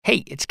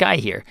Hey, it's Guy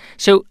here.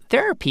 So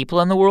there are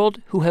people in the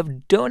world who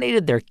have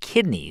donated their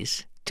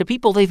kidneys to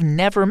people they've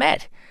never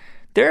met.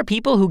 There are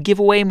people who give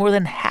away more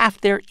than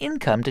half their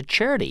income to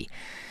charity.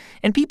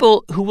 And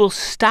people who will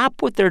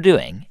stop what they're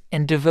doing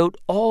and devote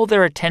all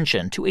their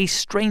attention to a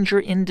stranger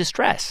in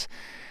distress.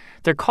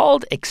 They're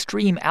called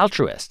extreme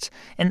altruists,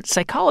 and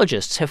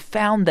psychologists have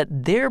found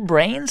that their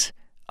brains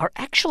are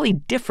actually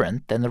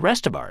different than the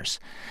rest of ours.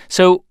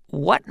 So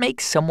what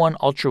makes someone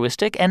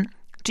altruistic, and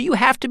do you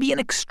have to be an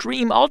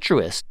extreme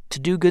altruist to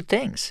do good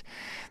things?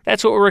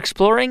 That's what we're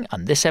exploring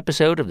on this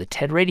episode of the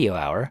TED Radio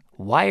Hour,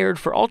 Wired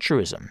for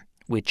Altruism,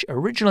 which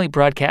originally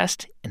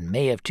broadcast in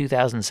May of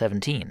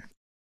 2017.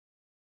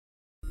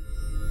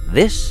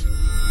 This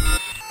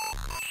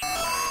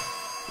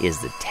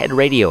is the TED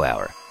Radio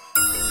Hour.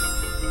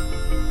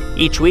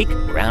 Each week,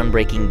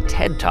 groundbreaking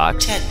TED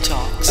Talks. TED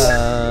Talks.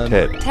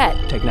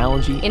 TED.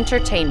 Technology.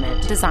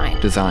 Entertainment. Design.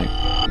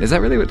 Is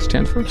that really what it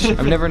stands for?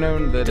 I've never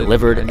known that.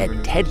 Delivered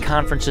at TED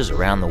conferences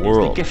around the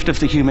world. The gift of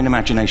the human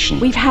imagination.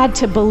 We've had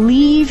to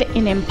believe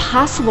in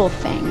impossible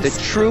things.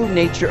 The true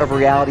nature of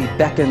reality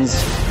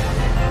beckons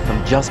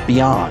from just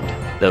beyond.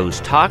 Those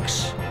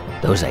talks,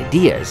 those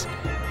ideas,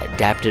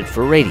 adapted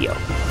for radio.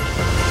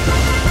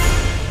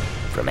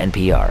 From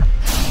NPR.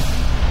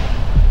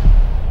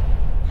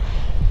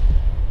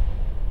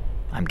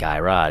 I'm Guy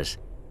Raz.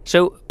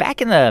 So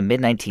back in the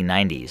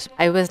mid-1990s,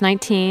 I was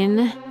 19.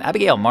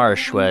 Abigail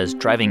Marsh was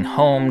driving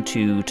home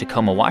to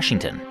Tacoma,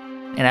 Washington.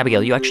 And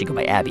Abigail, you actually go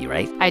by Abby,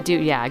 right? I do,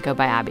 yeah. I go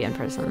by Abby in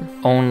person.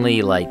 Only,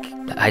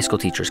 high school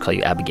teachers call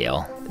you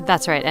Abigail.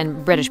 That's right,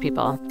 and British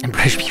people. And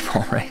British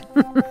people, right?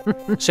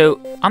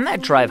 So on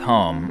that drive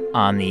home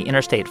on the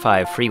Interstate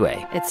 5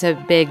 freeway, It's a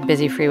big,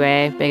 busy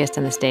freeway, biggest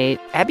in the state.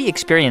 Abby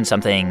experienced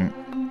something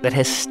that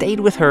has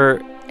stayed with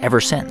her ever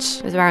since.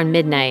 It was around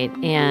midnight,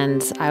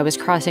 and I was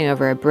crossing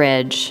over a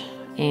bridge,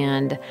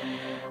 and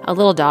a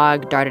little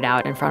dog darted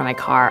out in front of my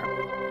car.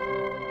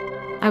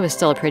 I was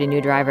still a pretty new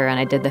driver, and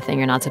I did the thing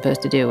you're not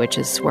supposed to do, which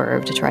is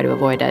swerve to try to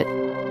avoid it.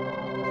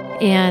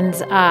 And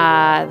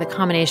the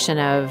combination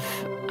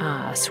of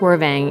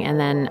swerving and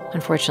then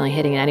unfortunately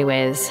hitting it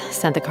anyways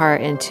sent the car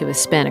into a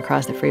spin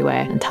across the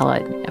freeway until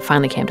it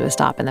finally came to a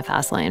stop in the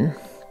fast lane.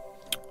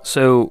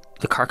 So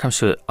the car comes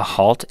to a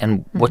halt,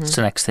 and what's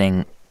the next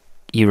thing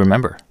you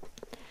remember?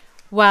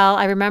 Well,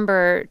 I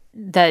remember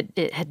that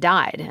it had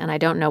died, and I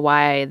don't know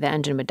why the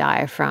engine would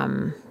die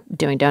from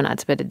doing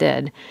donuts, but it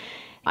did.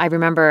 I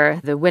remember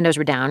the windows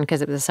were down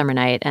because it was a summer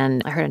night,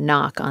 and I heard a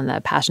knock on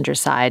the passenger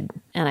side,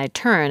 and I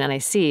turn and I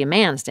see a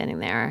man standing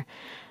there.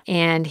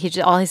 And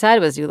all he said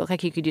was, "You look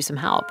like you could use some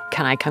help.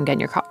 Can I come get in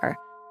your car?"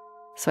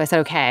 So I said,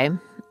 okay.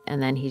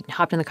 And then he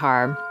hopped in the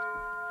car,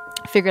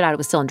 figured out it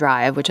was still in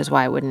drive, which is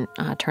why it wouldn't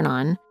turn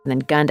on, and then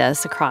gunned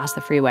us across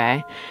the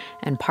freeway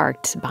and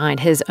parked behind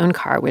his own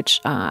car,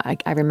 which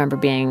I remember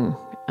being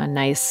a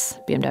nice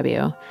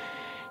BMW.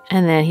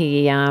 And then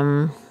he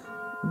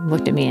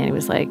looked at me and he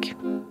was like,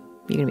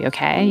 "You gonna be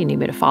okay? You need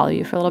me to follow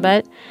you for a little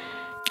bit?"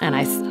 And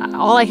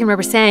all I can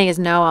remember saying is,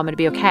 "No, I'm going to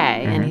be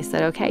okay." And he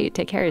said, "Okay, you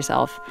take care of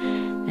yourself."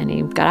 And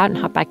he got out and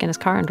hopped back in his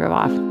car and drove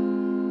off.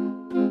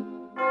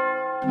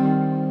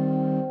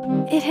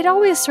 It had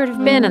always sort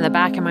of been in the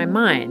back of my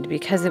mind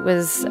because it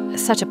was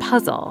such a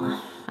puzzle,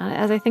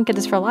 as I think it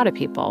is for a lot of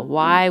people.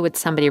 Why would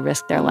somebody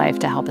risk their life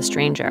to help a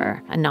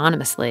stranger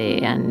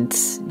anonymously and,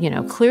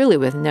 clearly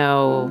with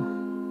no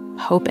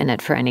hope in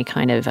it for any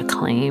kind of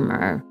acclaim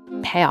or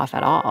payoff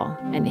at all?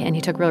 And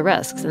he took real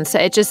risks. And so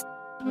it just,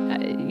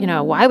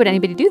 why would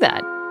anybody do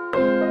that?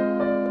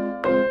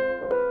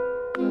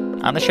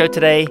 On the show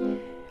today,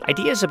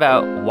 ideas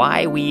about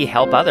why we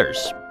help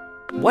others.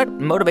 What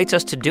motivates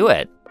us to do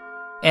it?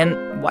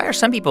 And why are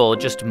some people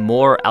just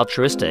more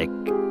altruistic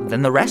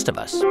than the rest of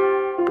us?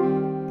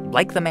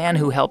 Like the man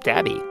who helped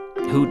Abby,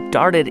 who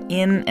darted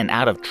in and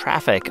out of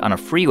traffic on a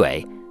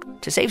freeway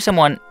to save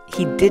someone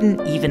he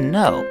didn't even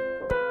know.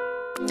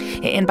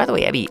 And by the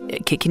way, Abby,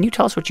 can you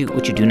tell us what you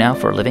do now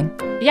for a living?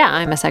 Yeah,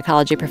 I'm a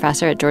psychology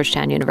professor at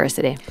Georgetown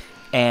University.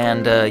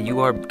 And you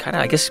are kind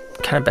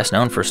of best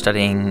known for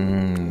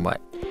studying what?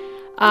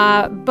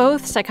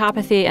 Both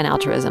psychopathy and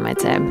altruism,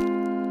 I'd say.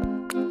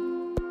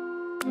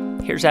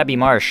 Here's Abby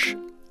Marsh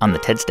on the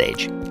TED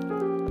stage.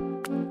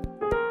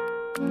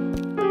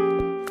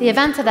 The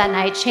events of that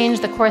night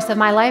changed the course of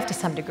my life to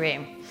some degree.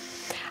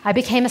 I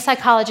became a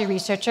psychology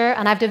researcher,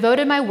 and I've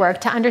devoted my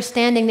work to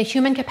understanding the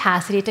human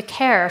capacity to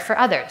care for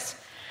others.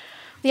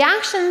 The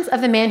actions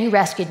of the man who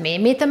rescued me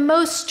meet the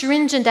most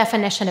stringent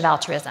definition of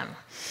altruism,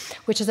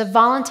 which is a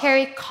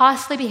voluntary,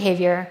 costly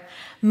behavior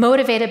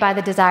motivated by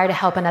the desire to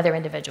help another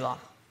individual.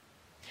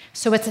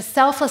 So it's a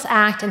selfless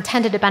act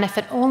intended to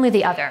benefit only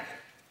the other.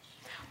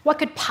 What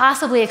could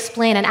possibly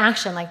explain an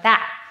action like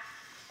that?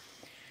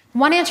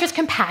 One answer is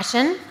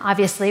compassion,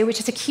 obviously, which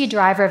is a key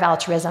driver of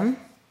altruism.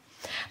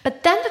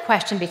 But then the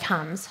question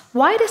becomes,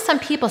 why do some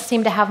people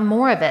seem to have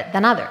more of it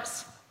than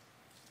others?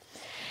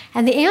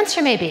 And the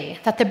answer may be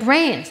that the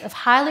brains of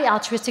highly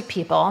altruistic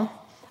people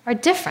are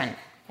different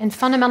in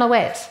fundamental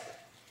ways.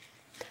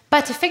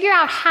 But to figure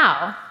out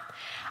how,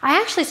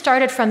 I actually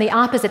started from the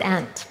opposite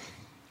end.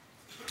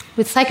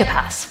 with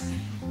psychopaths.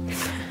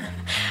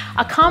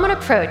 A common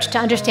approach to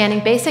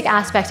understanding basic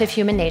aspects of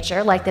human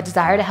nature, like the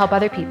desire to help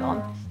other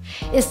people,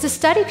 is to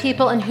study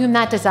people in whom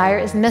that desire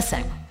is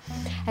missing.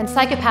 And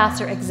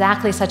psychopaths are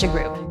exactly such a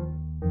group.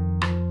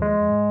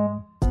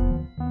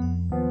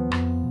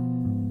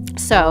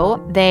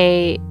 So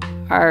they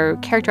are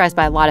characterized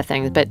by a lot of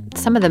things, but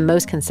some of the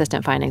most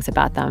consistent findings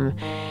about them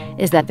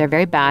is that they're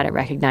very bad at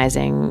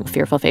recognizing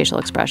fearful facial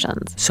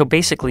expressions. So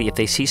basically, if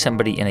they see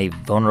somebody in a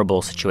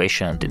vulnerable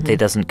situation, it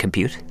doesn't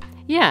compute?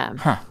 Yeah.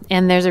 Huh.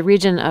 And there's a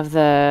region of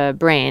the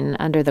brain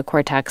under the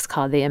cortex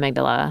called the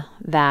amygdala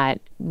that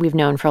we've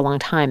known for a long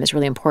time is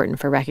really important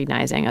for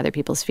recognizing other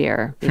people's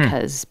fear,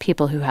 because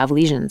people who have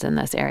lesions in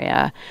this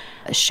area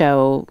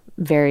show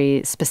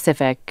very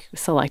specific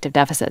selective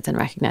deficits in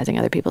recognizing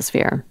other people's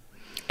fear.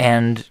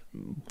 And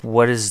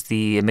what does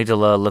the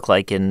amygdala look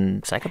like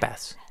in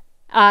psychopaths?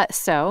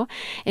 So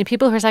in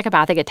people who are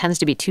psychopathic, it tends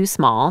to be too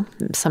small,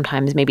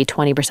 sometimes maybe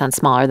 20%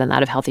 smaller than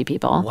that of healthy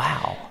people.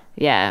 Wow.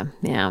 Yeah.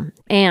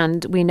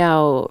 And we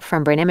know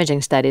from brain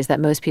imaging studies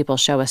that most people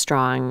show a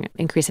strong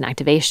increase in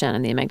activation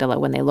in the amygdala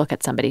when they look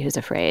at somebody who's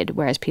afraid,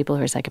 whereas people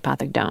who are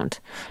psychopathic don't.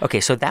 Okay,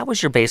 so that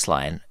was your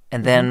baseline.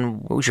 And then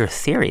what was your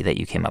theory that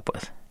you came up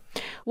with?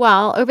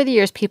 Well, over the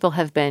years, people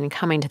have been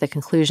coming to the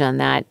conclusion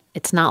that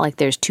it's not like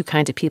there's two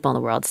kinds of people in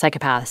the world,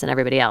 psychopaths and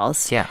everybody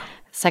else. Yeah.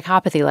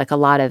 Psychopathy, like a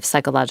lot of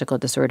psychological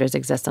disorders,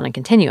 exists on a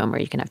continuum where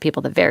you can have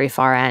people at the very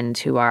far end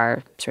who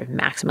are sort of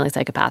maximally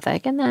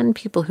psychopathic, and then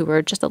people who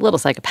are just a little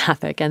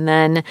psychopathic, and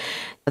then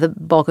the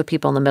bulk of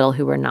people in the middle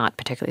who are not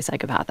particularly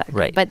psychopathic.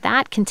 Right. But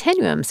that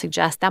continuum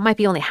suggests that might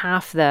be only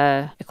half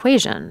the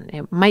equation.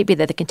 It might be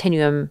that the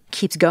continuum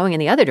keeps going in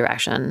the other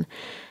direction,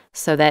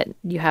 so that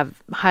you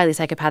have highly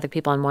psychopathic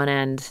people on one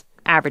end,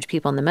 average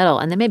people in the middle,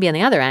 and then maybe on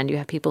the other end you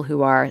have people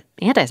who are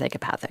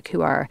anti-psychopathic,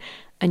 who are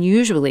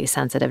unusually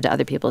sensitive to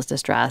other people's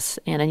distress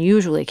and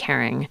unusually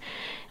caring.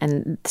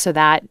 And so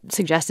that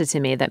suggested to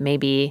me that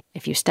maybe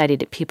if you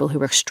studied people who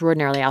were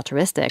extraordinarily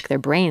altruistic, their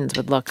brains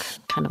would look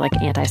kind of like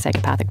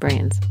anti-psychopathic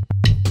brains.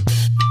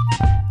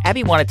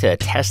 Abby wanted to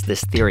test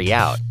this theory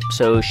out,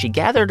 so she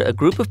gathered a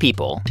group of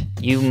people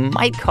you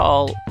might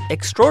call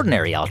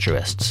extraordinary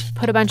altruists.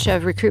 Put a bunch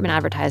of recruitment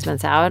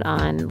advertisements out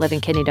on living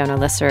kidney donor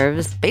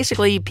listservs.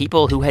 Basically,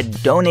 people who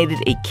had donated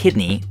a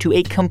kidney to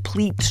a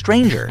complete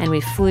stranger. And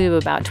we flew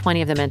about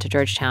 20 of them into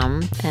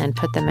Georgetown and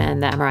put them in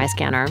the MRI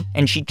scanner.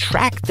 And she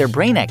tracked their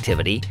brain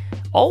activity,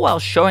 all while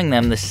showing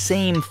them the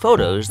same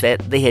photos that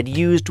they had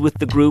used with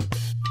the group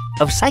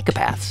of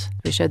psychopaths.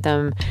 We showed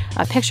them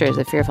pictures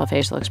of fearful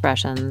facial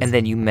expressions. And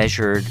then you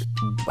measured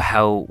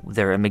how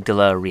their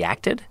amygdala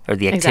reacted, or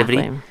the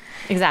activity?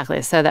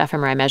 Exactly. So the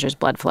fMRI measures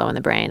blood flow in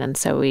the brain. And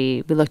so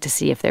we looked to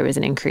see if there was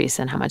an increase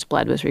in how much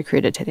blood was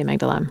recruited to the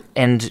amygdala.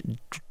 And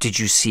did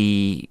you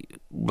see,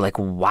 like,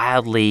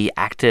 wildly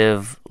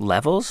active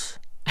levels?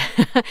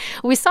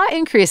 We saw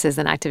increases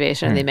in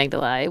activation in the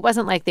amygdala. It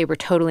wasn't like they were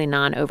totally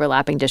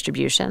non-overlapping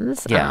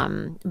distributions. Yeah.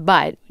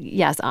 But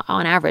yes,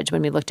 on average,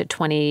 when we looked at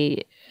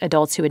 20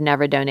 adults who had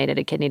never donated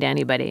a kidney to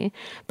anybody,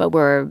 but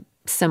were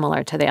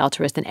similar to the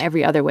altruist in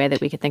every other way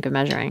that we could think of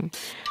measuring,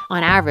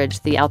 on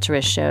average, the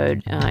altruist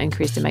showed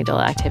increased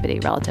amygdala activity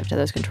relative to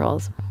those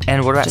controls.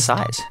 And what about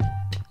size?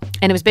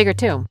 And it was bigger,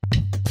 too.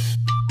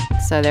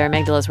 So their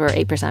amygdalas were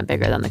 8%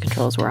 bigger than the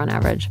controls were on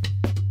average.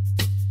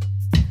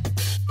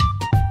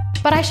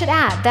 But I should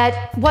add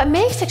that what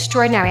makes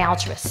extraordinary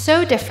altruists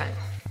so different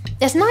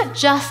is not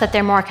just that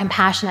they're more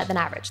compassionate than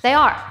average. They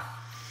are.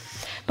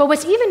 But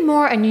what's even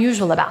more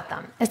unusual about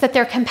them is that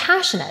they're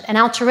compassionate and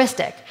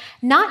altruistic,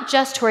 not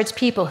just towards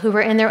people who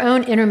are in their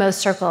own innermost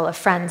circle of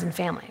friends and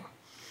family,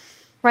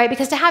 right?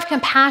 Because to have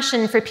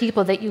compassion for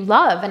people that you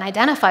love and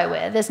identify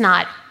with it's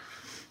not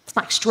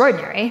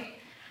extraordinary.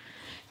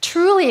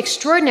 Truly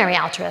extraordinary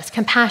altruist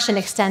compassion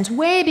extends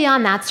way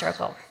beyond that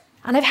circle.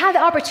 And I've had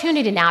the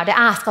opportunity now to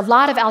ask a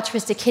lot of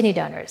altruistic kidney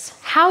donors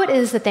how it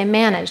is that they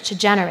managed to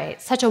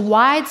generate such a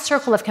wide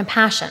circle of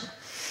compassion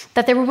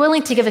that they were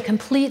willing to give a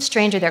complete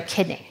stranger their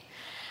kidney.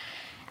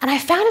 And I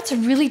found it's a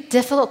really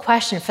difficult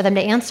question for them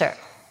to answer.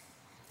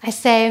 I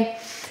say,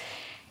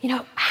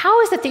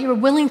 how is it that you're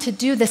willing to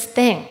do this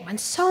thing when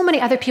so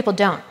many other people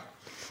don't?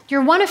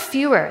 You're one of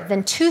fewer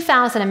than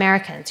 2,000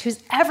 Americans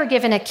who's ever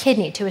given a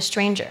kidney to a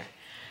stranger.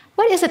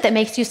 What is it that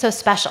makes you so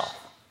special?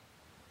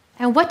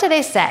 And what do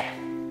they say?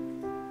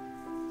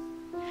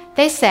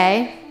 They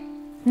say,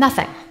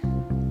 nothing.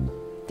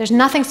 There's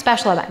nothing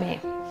special about me.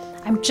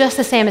 I'm just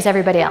the same as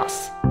everybody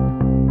else.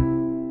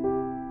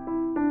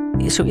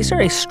 So is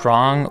there a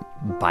strong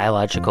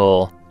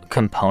biological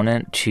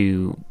component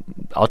to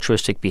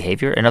altruistic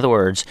behavior? In other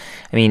words,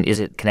 is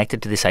it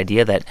connected to this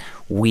idea that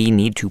we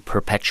need to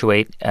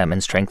perpetuate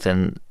and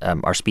strengthen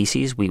our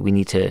species? We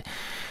need to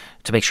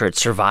make sure it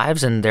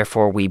survives, and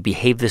therefore we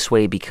behave this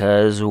way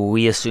because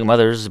we assume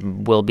others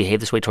will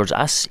behave this way towards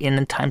us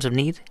in times of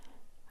need?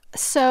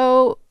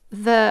 So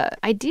the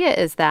idea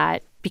is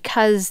that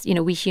because,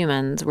 we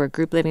humans, we're a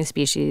group living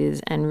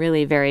species and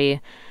really very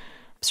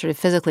sort of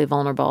physically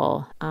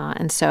vulnerable.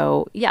 And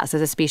so, yes,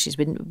 as a species,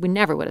 we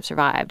never would have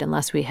survived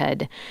unless we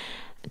had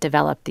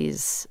develop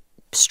these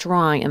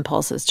strong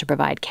impulses to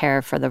provide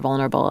care for the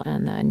vulnerable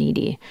and the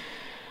needy.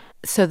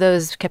 So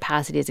those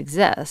capacities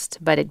exist,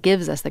 but it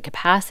gives us the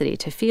capacity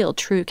to feel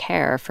true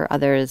care for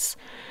others'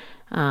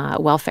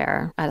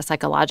 welfare at a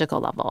psychological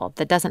level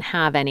that doesn't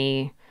have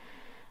any,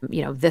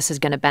 this is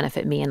going to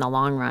benefit me in the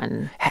long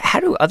run. How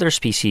do other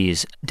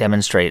species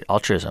demonstrate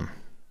altruism?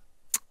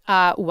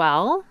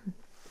 Well,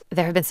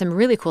 there have been some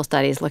really cool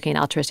studies looking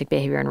at altruistic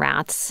behavior in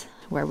rats,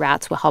 where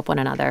rats will help one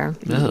another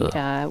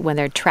when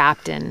they're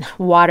trapped in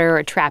water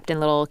or trapped in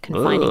little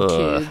confining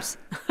tubes.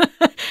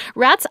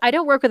 Rats, I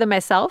don't work with them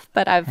myself,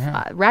 but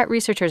rat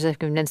researchers have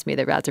convinced me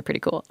that rats are pretty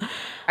cool.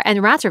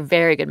 And rats are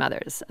very good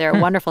mothers. There are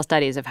wonderful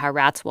studies of how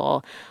rats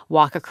will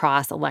walk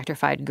across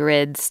electrified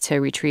grids to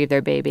retrieve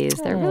their babies.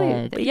 They're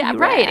really,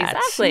 right,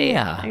 exactly.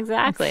 Yeah.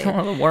 Exactly. A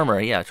little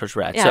warmer, towards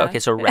rats. Yeah.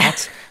 So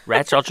rats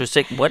are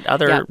altruistic. What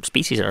other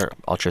species are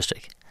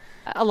altruistic?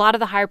 A lot of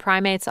the higher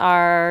primates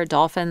are,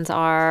 dolphins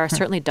are,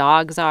 certainly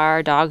dogs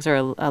are. Dogs are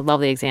a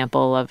lovely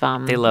example of,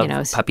 they love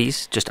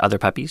puppies, just other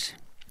puppies?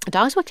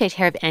 Dogs will take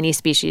care of any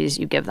species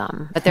you give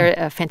them. But there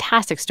are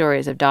fantastic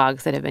stories of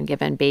dogs that have been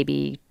given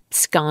baby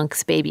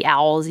skunks, baby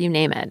owls, you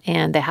name it.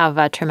 And they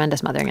have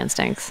tremendous mothering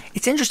instincts.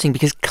 It's interesting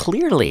because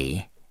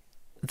clearly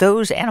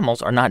those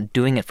animals are not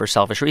doing it for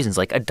selfish reasons.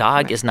 Like a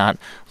dog is not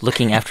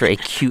looking after a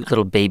cute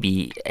little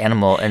baby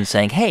animal and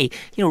saying, hey,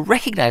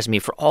 recognize me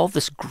for all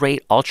this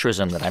great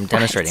altruism that I'm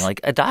demonstrating.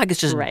 Like a dog is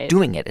just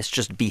doing it. It's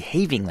just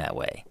behaving that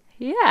way.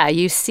 Yeah,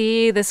 you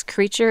see this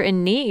creature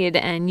in need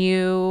and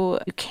you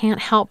can't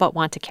help but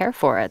want to care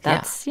for it.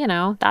 That's,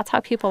 that's how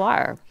people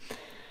are.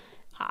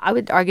 I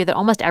would argue that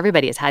almost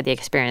everybody has had the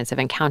experience of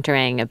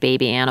encountering a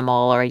baby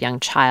animal or a young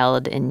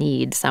child in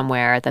need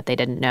somewhere that they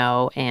didn't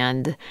know,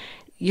 and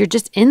you're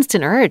just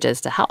instant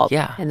urges to help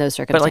in those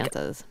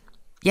circumstances.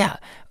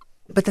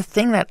 But the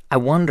thing that I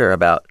wonder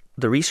about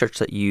the research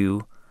that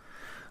you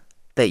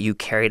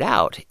carried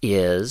out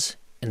is,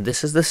 and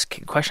this is this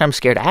question I'm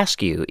scared to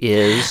ask you,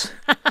 is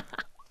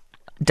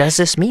does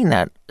this mean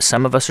that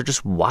some of us are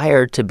just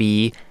wired to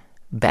be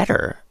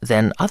better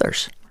than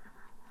others?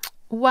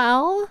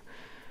 Well,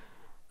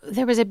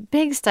 there was a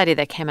big study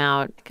that came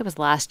out, I think it was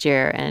last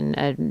year,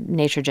 in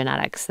Nature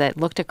Genetics that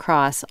looked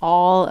across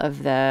all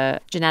of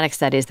the genetic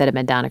studies that have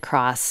been done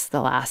across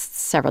the last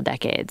several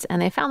decades. And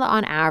they found that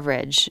on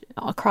average,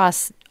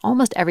 across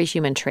almost every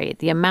human trait,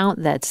 the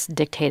amount that's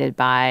dictated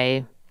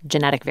by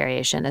genetic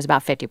variation is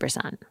about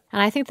 50%. And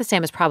I think the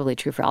same is probably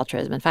true for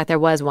altruism. In fact, there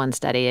was one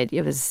study,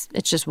 it's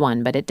just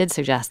one, but it did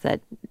suggest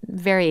that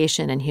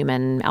variation in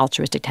human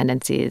altruistic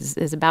tendencies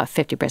is about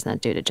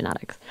 50% due to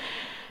genetics.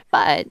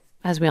 But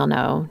as we all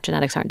know,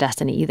 genetics aren't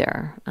destiny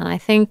either. And I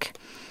think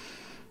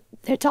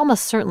it's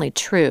almost certainly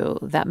true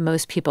that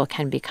most people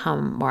can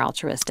become more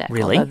altruistic.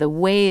 Really?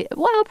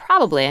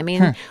 Probably. I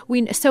mean,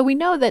 we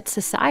know that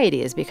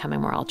society is becoming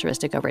more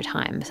altruistic over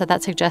time. So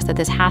that suggests that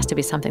this has to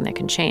be something that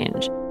can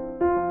change.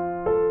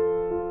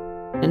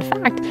 In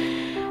fact,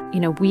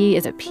 we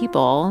as a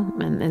people,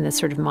 in this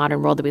sort of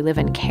modern world that we live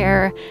in,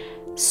 care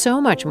so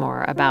much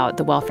more about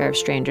the welfare of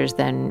strangers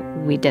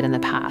than we did in the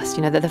past.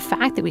 The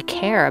fact that we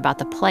care about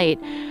the plight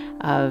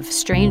of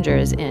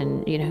strangers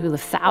who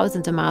live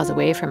thousands of miles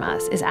away from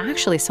us is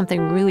actually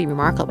something really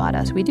remarkable about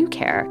us. We do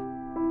care.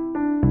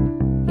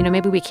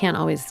 Maybe we can't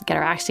always get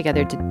our acts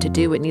together to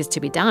do what needs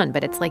to be done,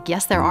 but it's like,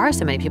 yes, there are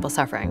so many people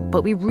suffering,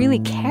 but we really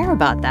care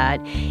about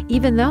that,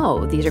 even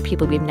though these are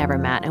people we've never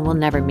met and will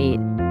never meet.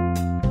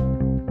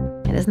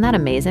 And isn't that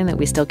amazing that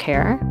we still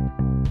care?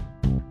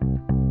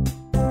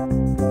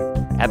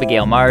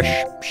 Abigail Marsh,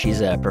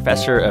 she's a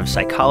professor of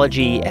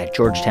psychology at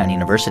Georgetown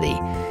University.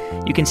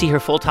 You can see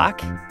her full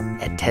talk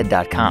at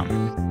TED.com.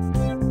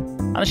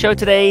 On the show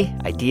today,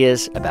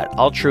 ideas about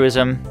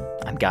altruism.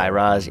 I'm Guy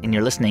Raz, and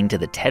you're listening to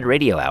the TED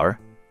Radio Hour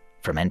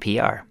from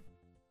NPR.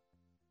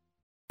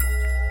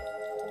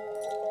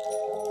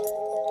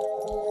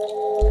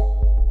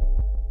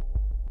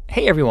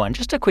 Hey, everyone.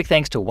 Just a quick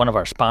thanks to one of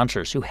our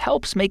sponsors who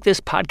helps make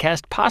this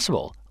podcast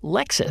possible,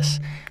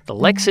 Lexus. The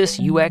Lexus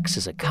UX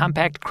is a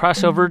compact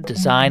crossover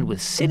designed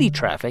with city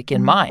traffic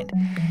in mind.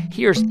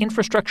 Here's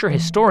infrastructure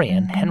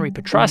historian Henry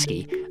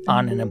Petrosky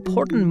on an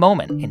important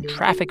moment in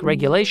traffic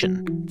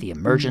regulation, the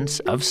emergence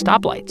of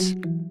stoplights.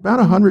 About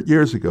 100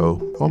 years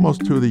ago,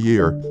 almost to the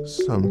year,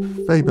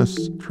 some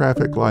famous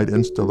traffic light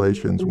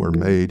installations were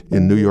made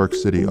in New York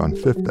City on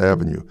Fifth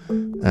Avenue.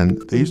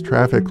 And these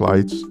traffic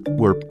lights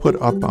were put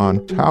up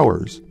on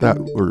towers that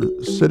were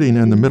sitting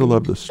in the middle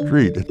of the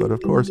street. But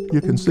of course,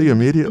 you can see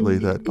immediately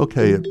that,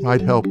 okay, it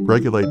might help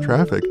regulate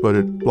traffic, but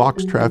it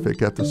blocks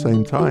traffic at the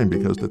same time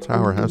because the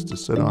tower has to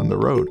sit on the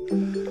road.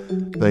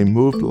 They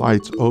moved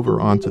lights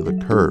over onto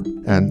the curb,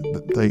 and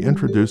they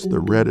introduced the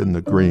red and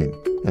the green.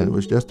 And it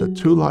was just a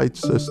two-light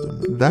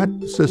system. That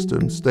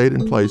system stayed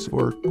in place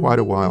for quite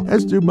a while,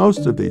 as do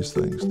most of these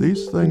things.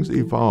 These things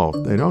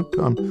evolve. They don't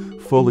come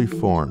fully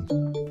formed.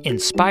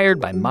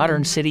 Inspired by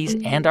modern cities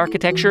and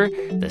architecture,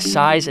 the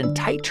size and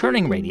tight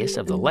turning radius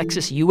of the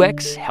Lexus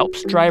UX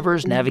helps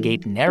drivers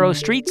navigate narrow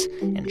streets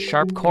and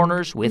sharp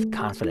corners with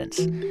confidence.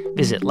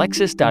 Visit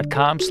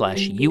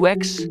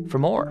lexus.com/UX for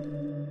more.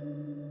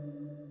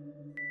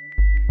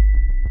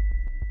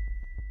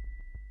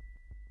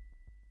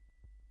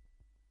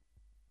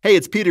 Hey,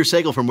 it's Peter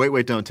Sagal from Wait,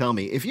 Wait, Don't Tell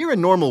Me. If you're a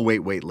normal Wait,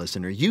 Wait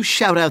listener, you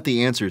shout out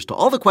the answers to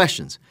all the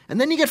questions, and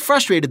then you get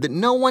frustrated that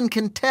no one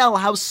can tell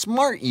how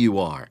smart you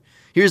are.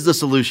 Here's the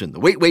solution, the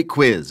Wait, Wait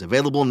quiz,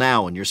 available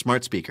now on your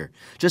smart speaker.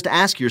 Just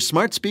ask your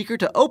smart speaker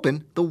to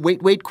open the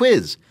Wait, Wait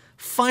quiz.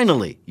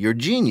 Finally, your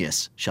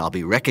genius shall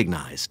be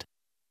recognized.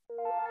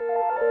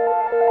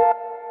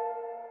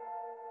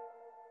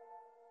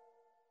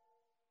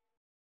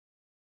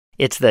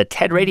 It's the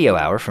TED Radio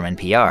Hour from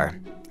NPR.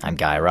 I'm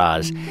Guy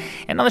Raz.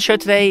 And on the show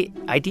today,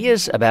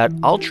 ideas about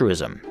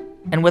altruism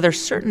and whether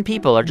certain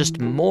people are just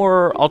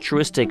more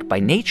altruistic by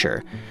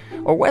nature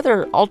or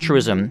whether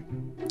altruism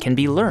can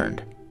be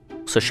learned.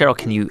 So, Cheryl,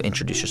 can you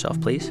introduce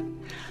yourself, please?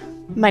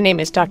 My name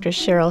is Dr.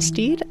 Cheryl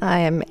Steed. I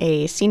am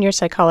a senior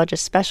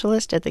psychologist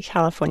specialist at the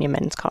California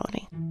Men's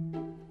Colony.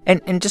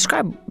 And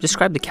describe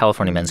the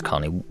California Men's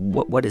Colony.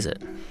 What is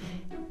it?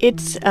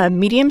 It's a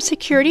medium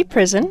security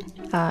prison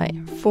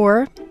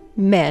for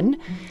men,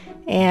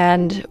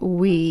 and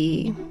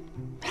we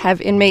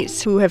have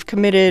inmates who have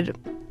committed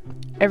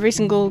every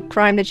single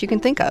crime that you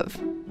can think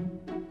of.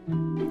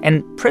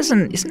 And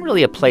prison isn't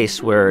really a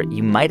place where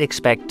you might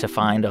expect to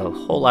find a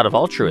whole lot of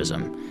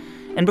altruism.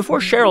 And before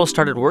Cheryl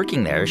started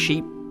working there,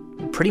 she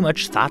pretty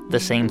much thought the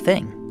same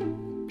thing.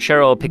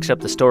 Cheryl picks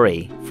up the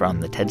story from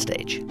the TED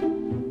stage.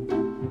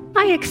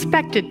 I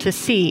expected to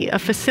see a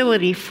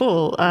facility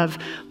full of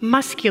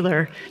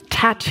muscular,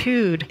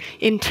 tattooed,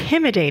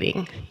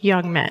 intimidating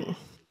young men.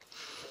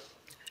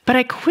 But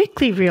I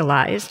quickly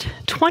realized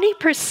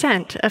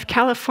 20% of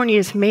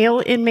California's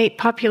male inmate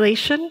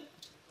population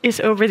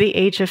is over the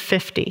age of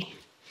 50.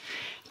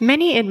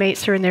 Many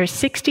inmates are in their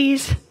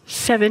 60s,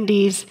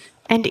 70s,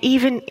 and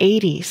even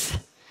 80s.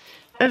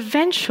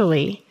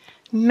 Eventually,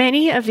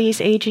 many of these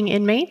aging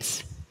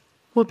inmates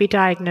will be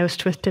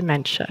diagnosed with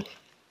dementia.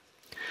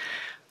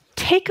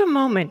 Take a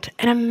moment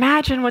and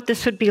imagine what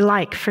this would be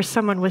like for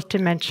someone with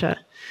dementia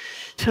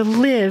to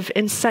live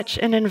in such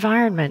an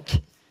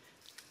environment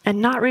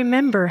and not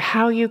remember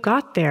how you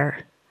got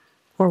there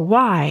or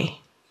why,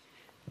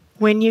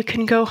 when you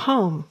can go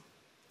home,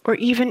 or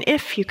even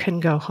if you can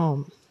go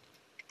home.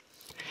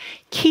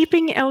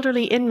 Keeping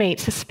elderly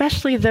inmates,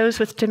 especially those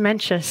with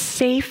dementia,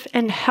 safe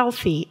and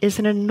healthy is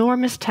an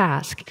enormous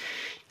task.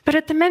 But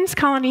at the Men's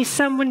Colony,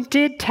 someone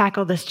did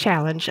tackle this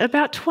challenge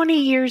about 20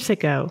 years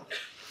ago.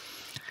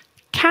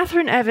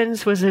 Catherine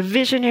Evans was a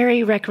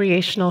visionary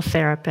recreational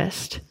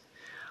therapist.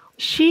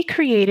 She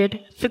created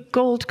the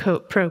Gold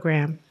Coat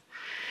program.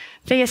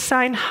 They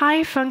assign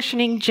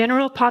high-functioning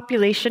general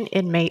population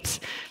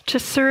inmates to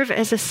serve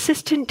as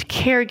assistant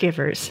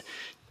caregivers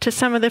to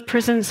some of the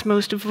prison's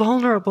most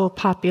vulnerable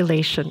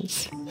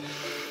populations.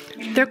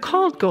 They're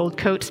called Gold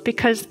Coats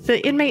because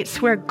the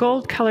inmates wear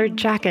gold-colored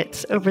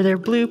jackets over their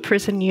blue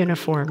prison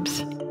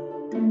uniforms.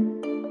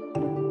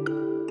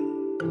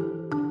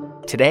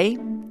 Today,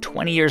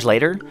 20 years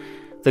later,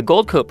 the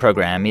Gold Coat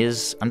program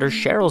is under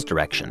Cheryl's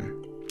direction.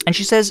 And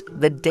she says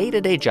the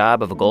day-to-day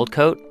job of a Gold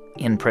Coat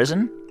in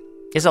prison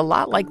is a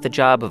lot like the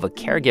job of a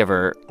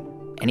caregiver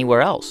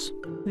anywhere else.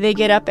 They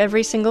get up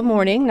every single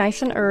morning,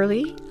 nice and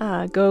early,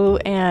 go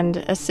and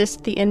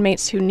assist the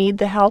inmates who need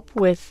the help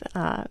with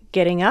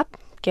getting up,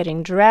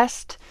 getting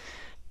dressed.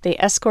 They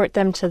escort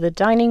them to the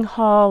dining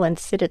hall and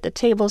sit at the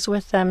tables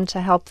with them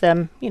to help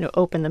them,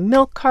 open the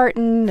milk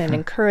carton and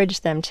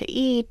encourage them to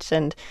eat.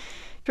 And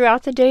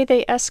throughout the day,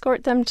 they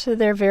escort them to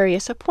their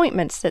various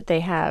appointments that they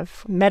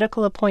have,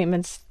 medical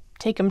appointments,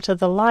 take them to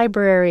the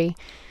library,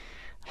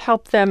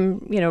 help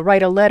them,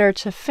 write a letter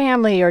to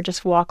family or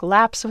just walk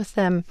laps with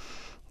them.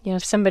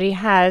 If somebody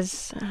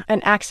has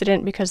an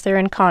accident because they're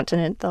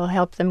incontinent, they'll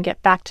help them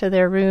get back to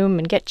their room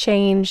and get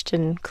changed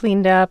and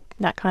cleaned up,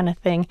 that kind of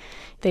thing.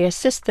 They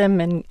assist them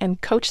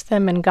and coach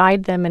them and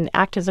guide them and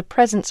act as a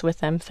presence with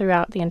them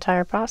throughout the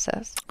entire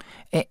process.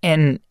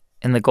 And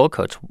the Gold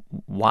Coats,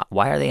 why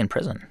are they in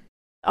prison?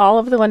 All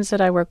of the ones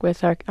that I work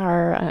with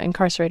are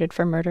incarcerated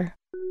for murder.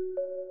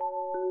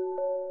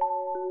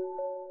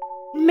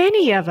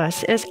 Many of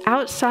us, as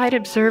outside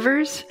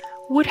observers,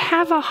 would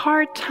have a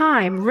hard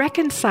time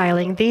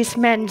reconciling these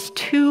men's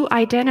two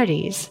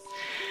identities.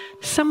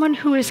 Someone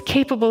who is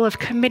capable of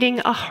committing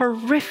a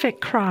horrific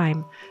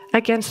crime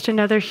against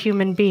another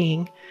human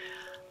being,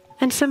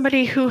 and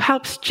somebody who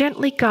helps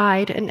gently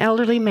guide an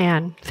elderly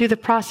man through the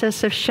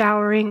process of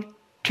showering,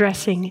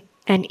 dressing,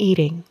 and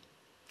eating.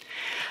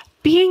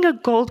 Being a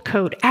Gold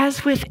Coat,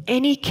 as with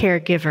any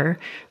caregiver,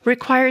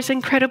 requires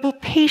incredible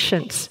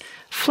patience,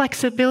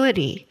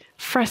 flexibility,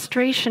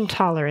 frustration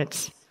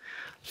tolerance.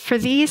 For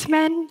these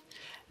men,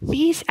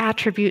 these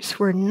attributes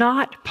were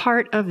not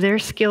part of their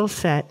skill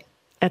set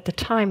at the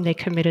time they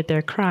committed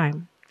their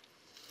crime.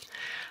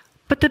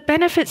 But the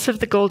benefits of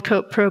the Gold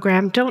Coat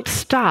program don't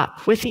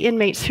stop with the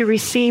inmates who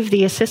receive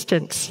the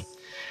assistance.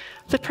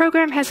 The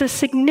program has a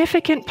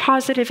significant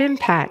positive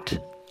impact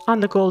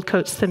on the Gold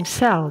Coats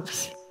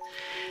themselves.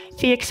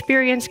 The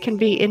experience can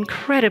be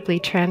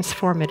incredibly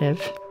transformative.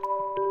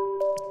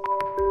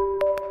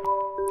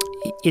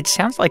 It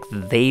sounds like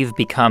they've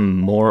become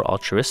more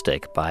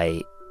altruistic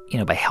by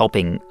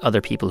helping other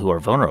people who are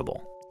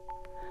vulnerable.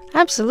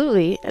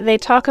 Absolutely. They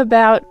talk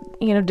about,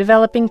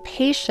 developing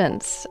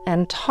patience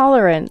and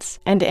tolerance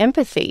and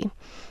empathy.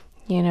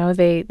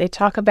 They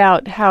talk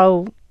about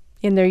how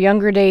in their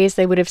younger days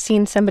they would have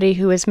seen somebody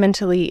who was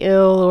mentally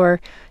ill or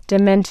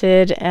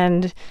demented,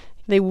 and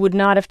they would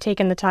not have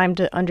taken the time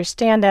to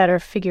understand that or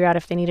figure out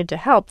if they needed to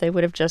help. They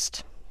would have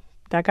just,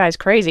 that guy's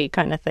crazy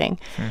kind of thing.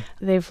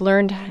 They've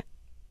learned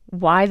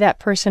why that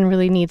person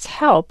really needs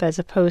help as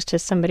opposed to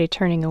somebody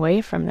turning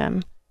away from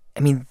them. I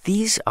mean,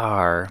 these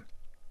are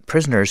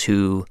prisoners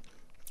who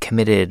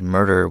committed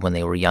murder when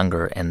they were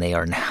younger, and they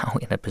are now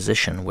in a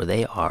position where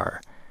they are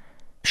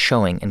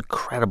showing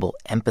incredible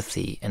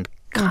empathy and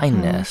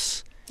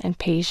kindness. And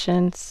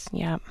patience,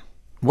 yeah.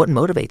 What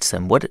motivates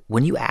them?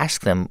 When you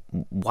ask them,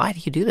 why do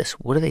you do this?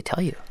 What do they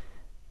tell you?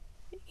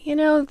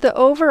 The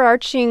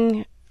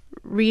overarching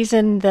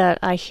reason that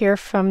I hear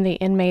from the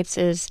inmates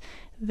is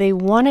they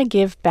want to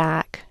give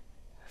back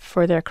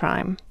for their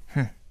crime.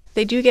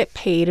 They do get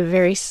paid a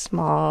very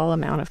small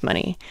amount of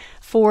money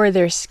for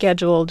their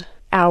scheduled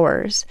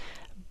hours,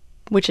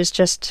 which is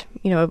just,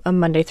 a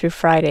Monday through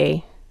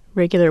Friday,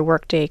 regular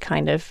workday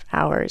kind of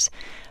hours.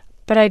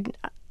 But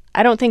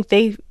I don't think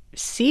they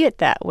see it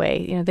that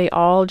way. They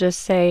all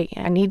just say,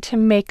 I need to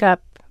make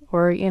up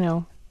or,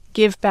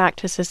 give back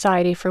to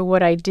society for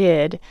what I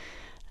did.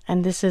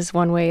 And this is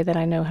one way that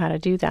I know how to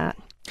do that.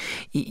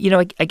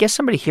 I guess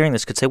somebody hearing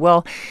this could say,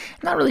 well, I'm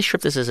not really sure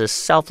if this is a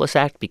selfless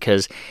act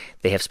because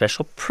they have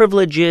special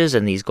privileges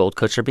and these Gold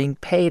Coats are being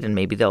paid and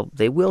maybe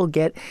they will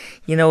get,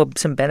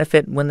 some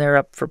benefit when they're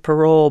up for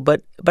parole.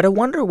 But I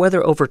wonder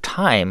whether over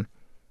time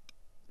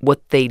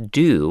what they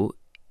do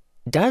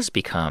does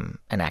become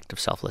an act of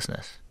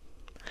selflessness.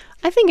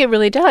 I think it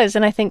really does.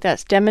 And I think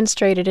that's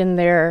demonstrated in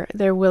their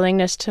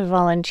willingness to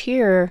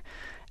volunteer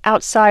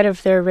outside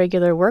of their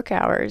regular work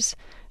hours.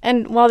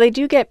 And while they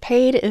do get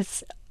paid,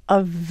 it's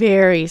a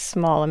very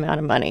small amount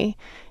of money.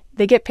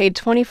 They get paid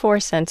 24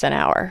 cents an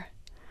hour,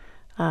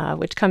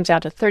 which comes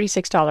out to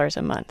 $36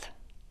 a month.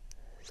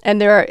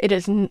 And it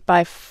is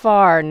by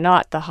far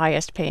not the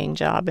highest paying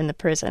job in the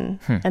prison.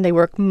 And they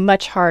work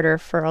much harder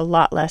for a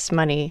lot less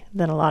money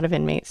than a lot of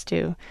inmates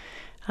do.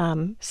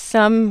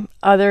 Some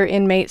other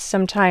inmates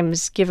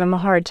sometimes give them a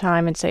hard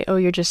time and say, oh,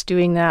 you're just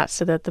doing that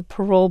so that the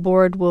parole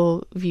board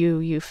will view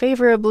you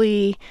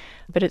favorably.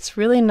 But it's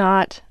really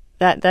not.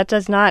 That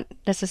does not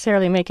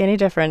necessarily make any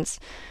difference.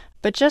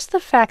 But just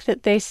the fact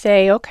that they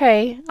say,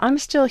 okay, I'm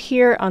still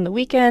here on the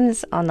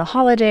weekends, on the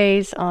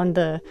holidays, on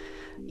the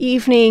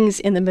evenings,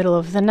 in the middle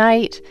of the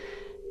night,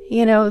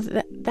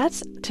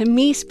 that's, to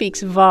me,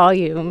 speaks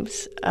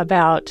volumes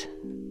about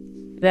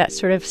that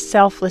sort of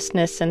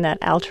selflessness and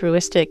that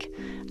altruistic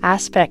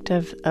aspect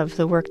of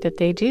the work that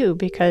they do,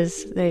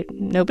 because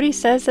nobody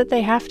says that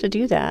they have to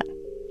do that.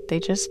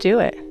 They just do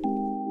it.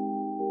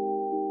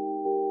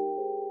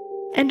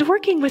 And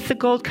working with the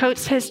Gold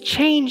Coats has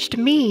changed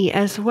me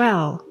as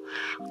well.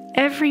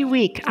 Every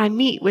week I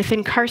meet with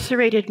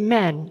incarcerated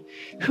men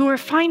who are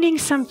finding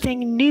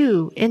something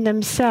new in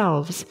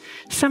themselves,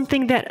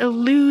 something that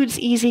eludes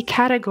easy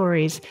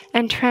categories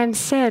and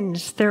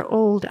transcends their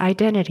old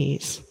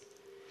identities.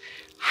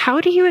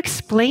 How do you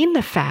explain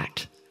the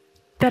fact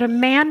that a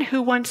man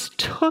who once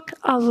took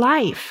a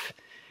life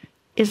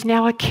is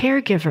now a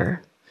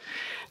caregiver?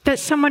 That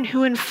someone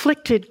who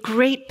inflicted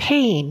great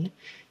pain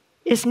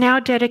is now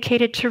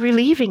dedicated to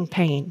relieving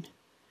pain?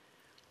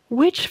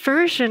 Which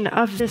version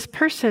of this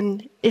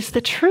person is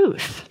the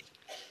truth?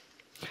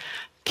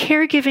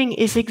 Caregiving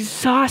is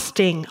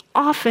exhausting,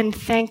 often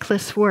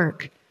thankless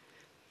work.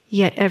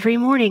 Yet every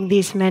morning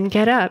these men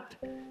get up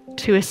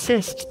to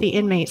assist the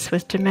inmates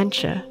with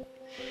dementia.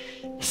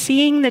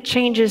 Seeing the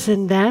changes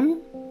in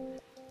them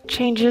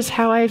changes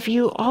how I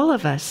view all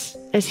of us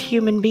as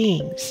human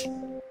beings.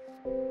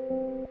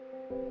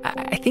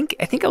 I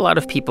think a lot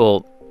of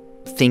people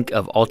think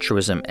of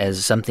altruism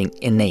as something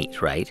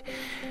innate, right?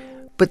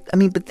 But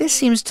this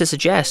seems to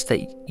suggest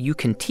that you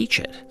can teach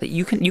it, that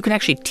you can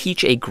actually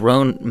teach a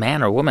grown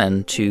man or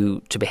woman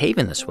to behave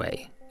in this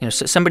way.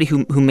 Somebody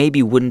who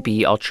maybe wouldn't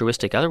be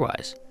altruistic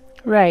otherwise.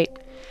 Right.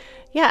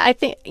 Yeah, I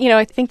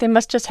think they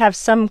must just have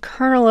some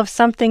kernel of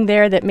something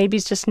there that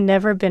maybe's just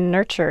never been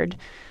nurtured,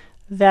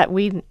 that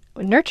we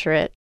nurture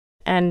it.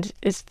 And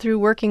it's through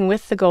working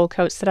with the Gold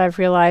Coats that I've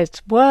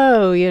realized,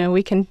 whoa,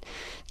 we can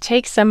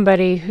take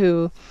somebody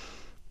who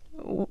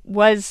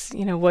was,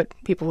 what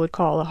people would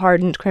call a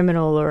hardened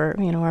criminal or,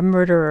 a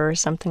murderer or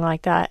something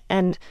like that,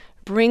 and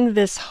bring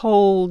this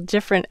whole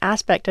different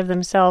aspect of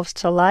themselves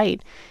to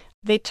light.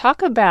 They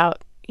talk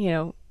about,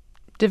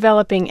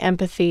 developing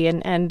empathy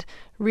and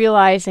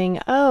realizing,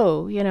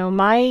 oh,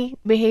 my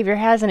behavior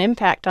has an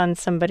impact on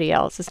somebody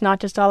else. It's not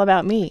just all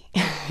about me.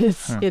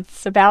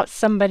 It's about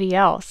somebody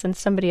else and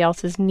somebody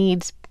else's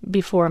needs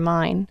before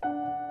mine.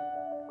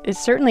 It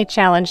certainly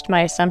challenged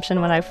my assumption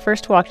when I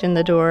first walked in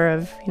the door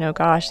of,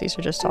 gosh, these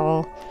are just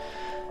all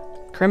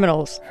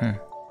criminals.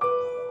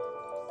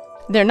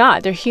 They're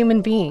not. They're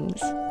human beings.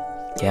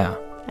 Yeah.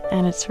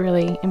 And it's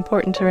really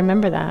important to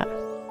remember that.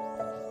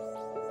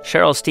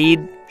 Cheryl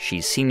Steed,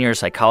 she's senior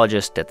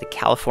psychologist at the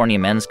California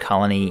Men's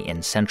Colony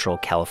in Central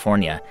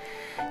California.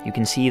 You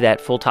can see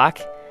that full talk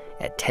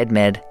at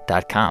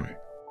tedmed.com.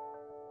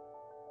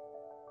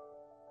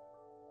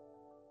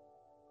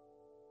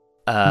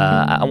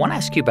 I want to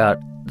ask you about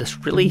this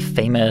really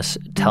famous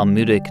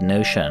Talmudic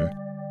notion.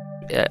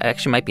 It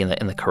actually might be in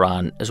the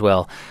Quran as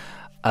well.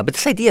 But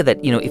this idea that,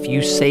 if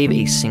you save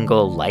a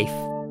single life,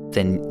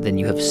 then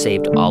you have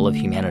saved all of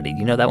humanity. Do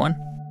you know that one?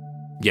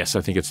 Yes,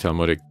 I think it's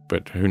Talmudic,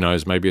 but who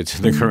knows? Maybe it's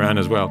in the Quran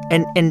as well.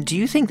 And do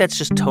you think that's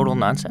just total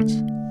nonsense?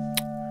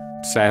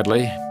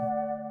 Sadly,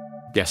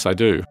 yes, I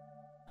do.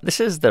 This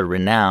is the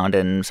renowned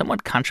and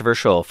somewhat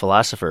controversial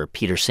philosopher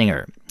Peter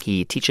Singer.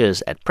 He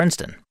teaches at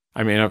Princeton.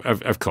 I mean,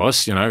 of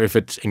course, if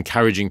it's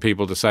encouraging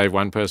people to save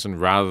one person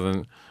rather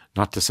than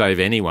not to save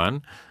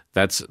anyone,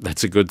 that's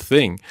a good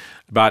thing.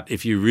 But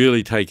if you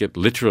really take it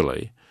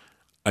literally,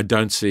 I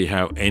don't see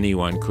how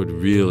anyone could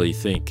really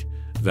think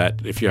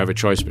that if you have a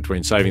choice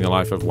between saving the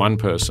life of one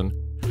person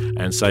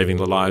and saving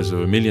the lives of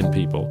 1 million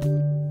people,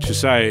 to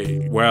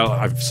say, well,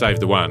 I've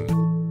saved the one,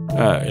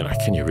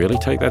 can you really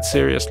take that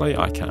seriously?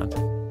 I can't.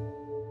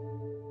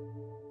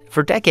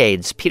 For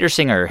decades, Peter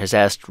Singer has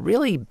asked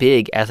really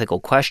big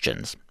ethical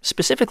questions,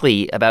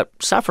 specifically about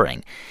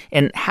suffering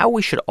and how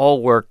we should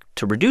all work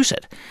to reduce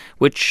it,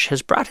 which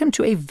has brought him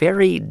to a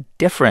very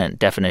different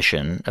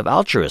definition of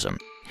altruism.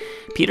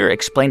 Peter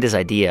explained his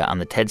idea on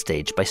the TED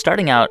stage by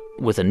starting out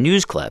with a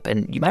news clip,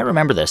 and you might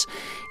remember this.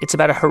 It's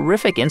about a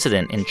horrific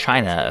incident in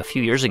China a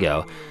few years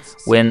ago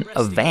when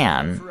a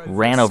van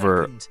ran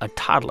over a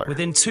toddler.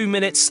 Within 2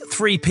 minutes,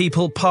 3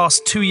 people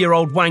passed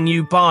 2-year-old Wang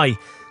Yu by.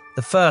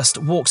 The first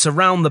walks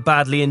around the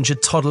badly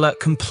injured toddler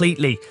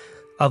completely.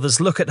 Others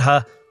look at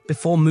her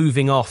before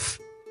moving off.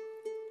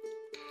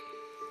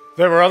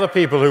 There were other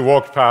people who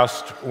walked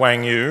past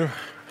Wang Yu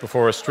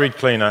before a street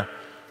cleaner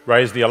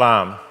raised the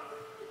alarm.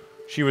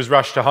 She was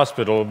rushed to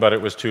hospital, but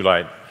it was too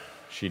late.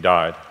 She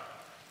died.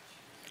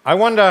 I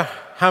wonder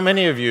how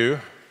many of you,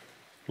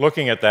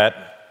 looking at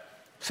that,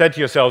 said to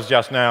yourselves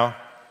just now,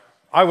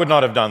 I would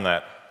not have done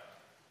that.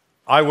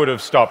 I would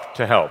have stopped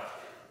to help.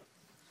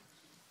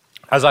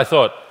 As I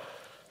thought,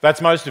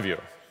 that's most of you.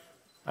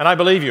 And I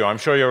believe you, I'm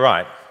sure you're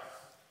right.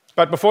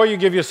 But before you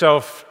give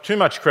yourself too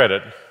much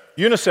credit,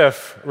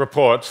 UNICEF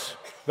reports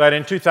that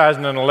in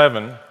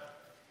 2011,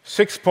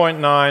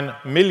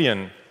 6.9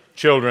 million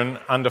children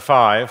under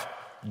 5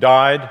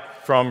 died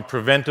from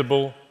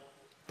preventable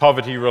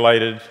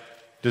poverty-related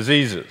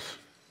diseases.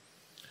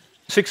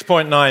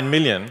 6.9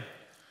 million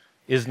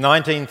is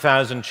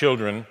 19,000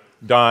 children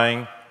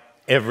dying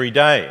every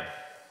day.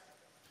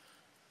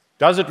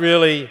 Does it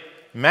really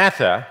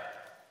matter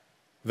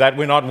that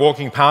we're not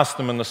walking past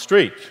them in the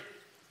street?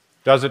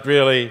 Does it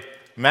really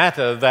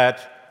matter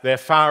that they're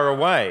far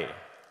away?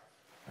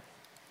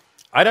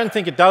 I don't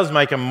think it does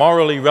make a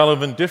morally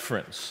relevant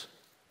difference.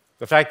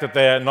 The fact that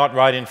they're not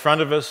right in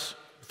front of us,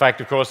 the fact,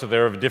 of course, that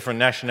they're of a different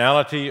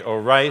nationality or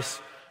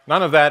race,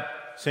 none of that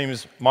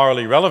seems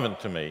morally relevant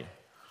to me.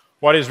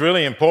 What is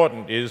really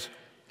important is,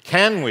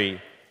 can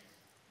we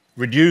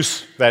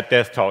reduce that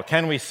death toll?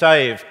 Can we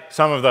save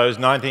some of those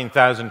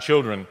 19,000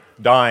 children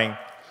dying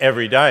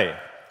every day?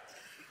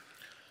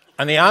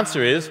 And the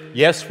answer is,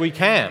 yes, we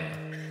can.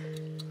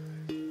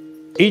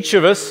 Each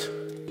of us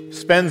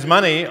spends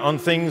money on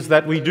things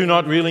that we do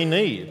not really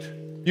need.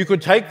 You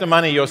could take the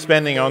money you're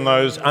spending on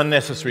those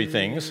unnecessary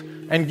things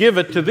and give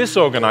it to this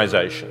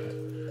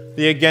organization,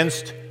 the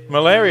Against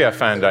Malaria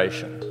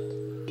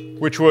Foundation,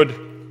 which would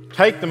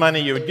take the money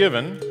you had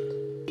given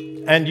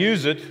and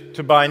use it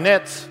to buy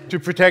nets to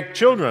protect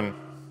children.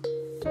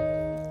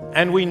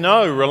 And we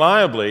know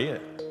reliably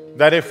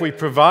that if we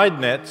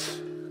provide nets,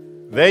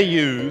 they're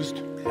used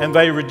and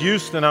they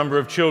reduce the number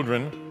of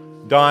children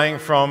dying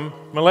from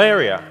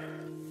malaria.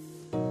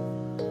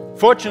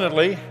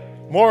 Fortunately,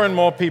 more and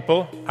more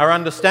people are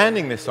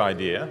understanding this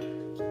idea,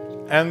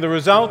 and the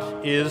result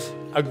is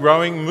a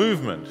growing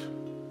movement,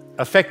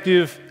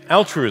 effective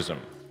altruism.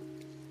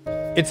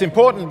 It's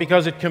important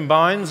because it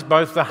combines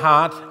both the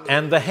heart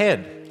and the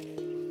head.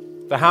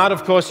 The heart,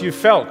 of course, you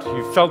felt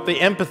the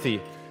empathy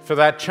for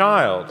that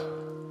child.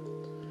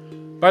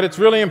 But it's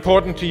really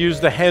important to use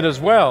the head as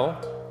well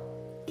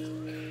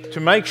to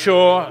make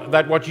sure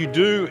that what you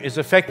do is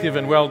effective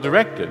and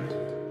well-directed.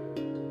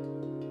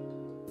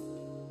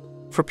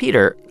 For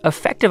Peter,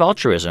 effective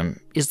altruism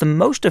is the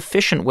most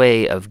efficient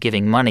way of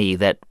giving money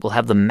that will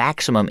have the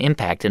maximum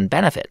impact and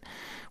benefit,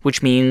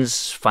 which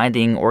means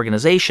finding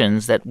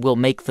organizations that will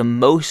make the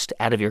most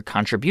out of your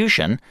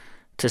contribution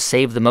to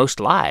save the most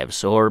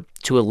lives or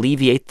to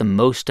alleviate the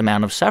most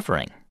amount of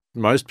suffering.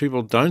 Most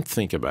people don't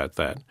think about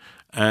that.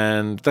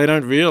 And they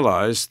don't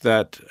realize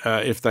that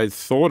if they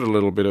thought a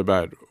little bit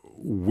about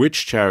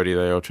which charity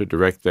they ought to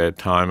direct their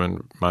time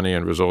and money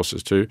and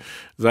resources to,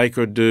 they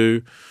could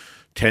do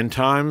 10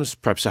 times,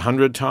 perhaps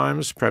 100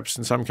 times, perhaps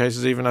in some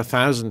cases even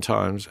 1,000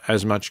 times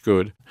as much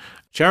good.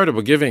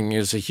 Charitable giving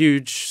is a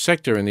huge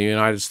sector in the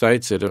United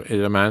States. It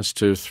amounts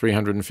to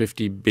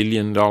 $350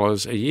 billion a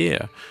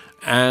year.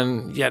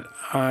 And yet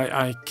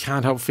I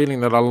can't help feeling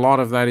that a lot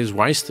of that is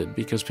wasted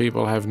because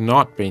people have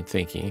not been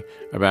thinking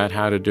about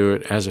how to do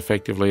it as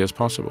effectively as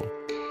possible.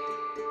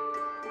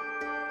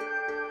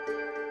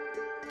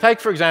 Take,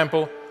 for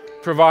example,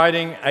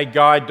 providing a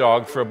guide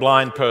dog for a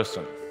blind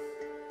person.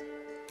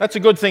 That's a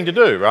good thing to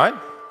do, right?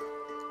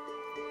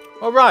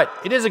 Well, right,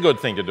 it is a good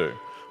thing to do.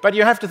 But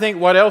you have to think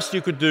what else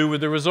you could do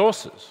with the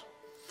resources.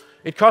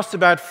 It costs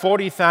about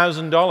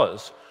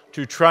 $40,000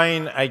 to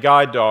train a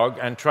guide dog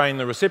and train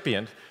the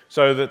recipient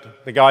so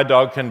that the guide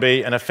dog can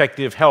be an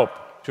effective help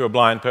to a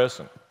blind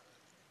person.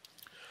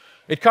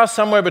 It costs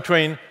somewhere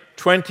between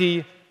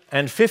 $20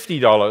 and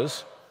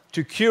 $50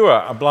 to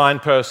cure a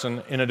blind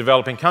person in a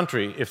developing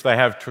country if they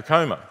have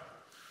trachoma.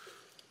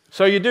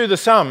 So you do the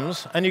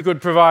sums, and you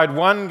could provide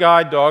one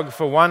guide dog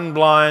for one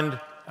blind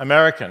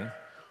American,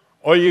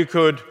 or you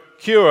could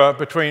cure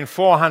between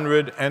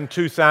 400 and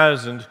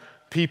 2,000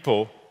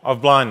 people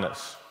of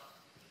blindness.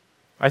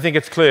 I think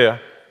it's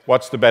clear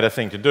what's the better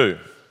thing to do.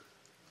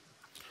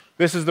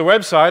 This is the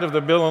website of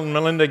the Bill and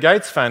Melinda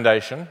Gates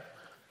Foundation,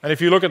 and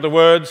if you look at the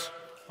words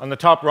on the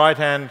top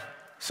right-hand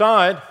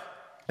side,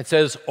 it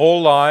says,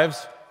 all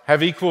lives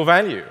have equal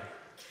value.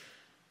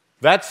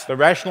 That's the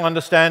rational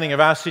understanding of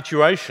our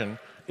situation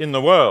in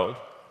the world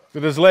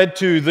that has led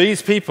to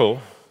these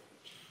people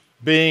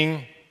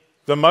being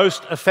the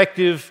most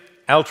effective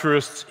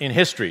altruists in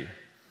history,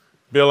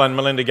 Bill and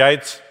Melinda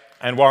Gates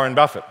and Warren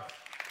Buffett.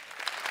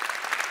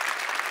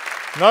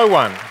 No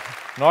one,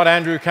 not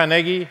Andrew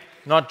Carnegie,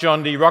 not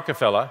John D.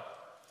 Rockefeller,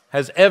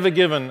 has ever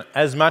given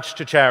as much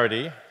to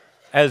charity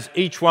as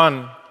each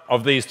one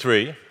of these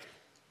three,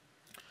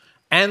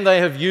 and they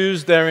have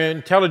used their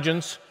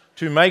intelligence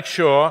to make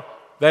sure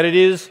that it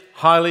is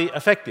highly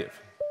effective.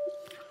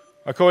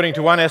 According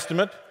to one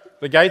estimate,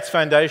 the Gates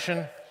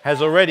Foundation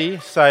has already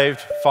saved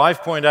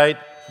 5.8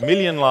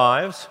 million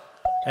lives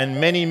and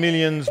many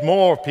millions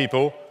more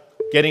people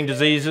getting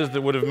diseases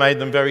that would have made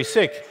them very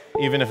sick,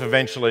 even if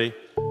eventually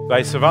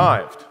they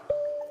survived.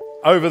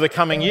 Over the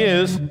coming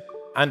years,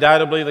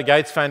 undoubtedly the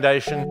Gates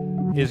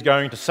Foundation is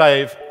going to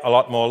save a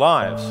lot more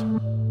lives.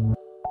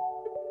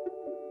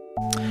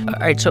 All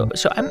right, so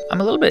I'm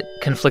a little bit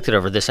conflicted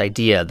over this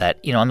idea that,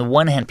 on the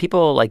one hand,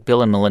 people like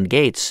Bill and Melinda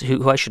Gates,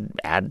 who I should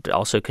add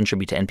also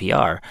contribute to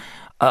NPR,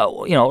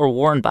 or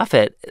Warren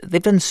Buffett,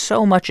 they've done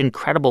so much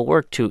incredible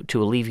work to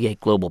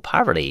alleviate global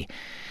poverty.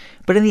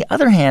 But on the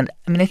other hand,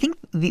 I think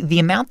the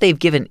amount they've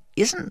given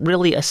isn't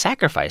really a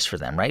sacrifice for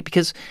them, right?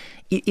 Because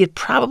it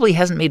probably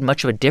hasn't made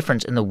much of a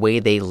difference in the way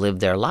they live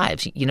their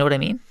lives. You know what I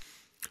mean?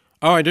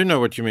 Oh, I do know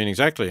what you mean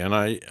exactly, and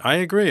I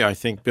agree. I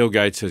think Bill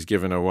Gates has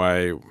given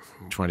away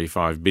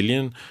 $25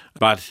 billion,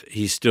 but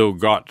he's still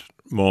got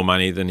more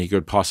money than he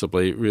could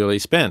possibly really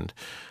spend,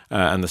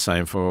 and the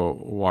same for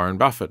Warren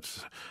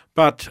Buffett.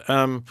 But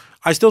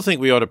I still think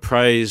we ought to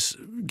praise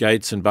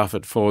Gates and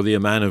Buffett for the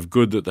amount of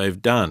good that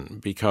they've done,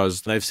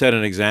 because they've set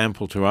an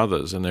example to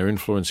others and they're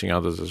influencing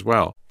others as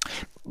well.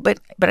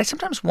 But I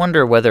sometimes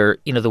wonder whether,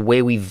 the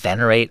way we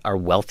venerate our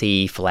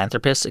wealthy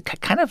philanthropists, it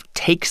kind of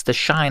takes the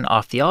shine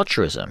off the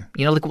altruism.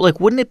 Like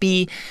wouldn't it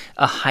be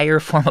a higher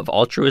form of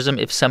altruism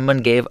if someone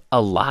gave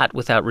a lot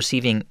without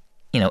receiving,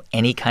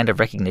 any kind of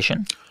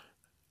recognition?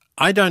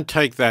 I don't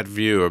take that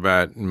view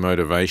about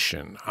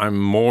motivation. I'm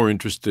more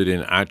interested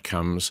in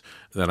outcomes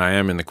than I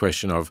am in the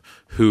question of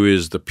who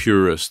is the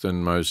purest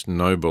and most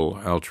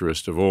noble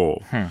altruist of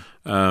all.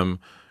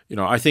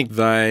 I think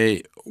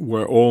they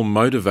were all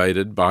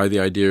motivated by the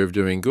idea of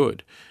doing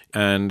good.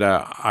 And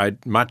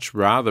I'd much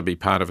rather be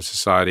part of a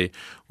society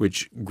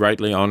which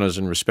greatly honors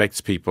and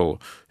respects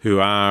people who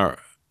are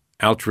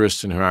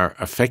altruists and who are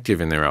effective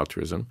in their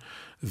altruism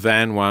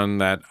than one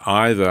that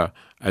either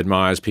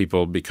admires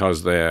people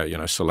because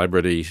they're,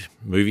 celebrity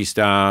movie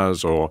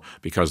stars or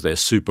because they're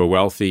super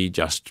wealthy,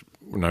 just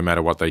no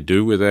matter what they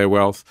do with their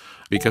wealth.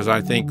 Because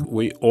I think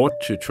we ought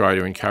to try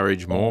to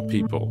encourage more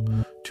people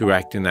to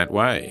act in that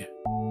way.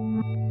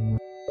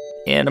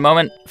 In a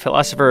moment,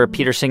 philosopher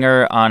Peter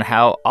Singer on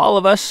how all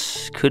of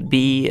us could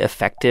be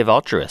effective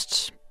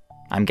altruists.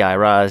 I'm Guy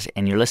Raz,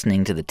 and you're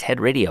listening to the TED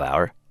Radio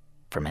Hour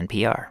from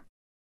NPR.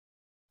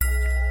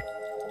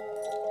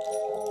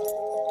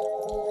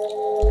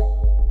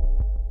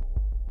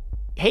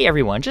 Hey,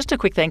 everyone, just a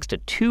quick thanks to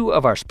two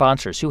of our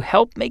sponsors who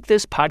help make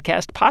this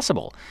podcast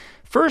possible.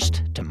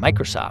 First, to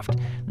Microsoft.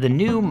 The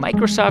new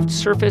Microsoft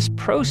Surface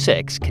Pro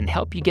 6 can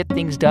help you get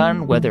things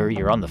done whether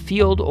you're on the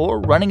field or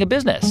running a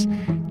business.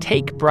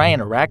 Take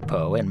Brian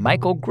Orakpo and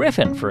Michael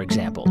Griffin, for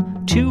example,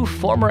 two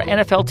former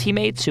NFL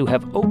teammates who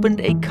have opened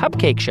a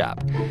cupcake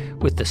shop.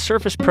 With the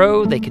Surface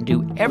Pro, they can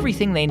do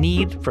everything they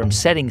need, from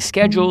setting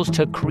schedules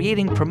to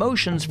creating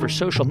promotions for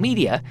social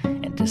media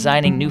and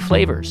designing new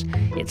flavors.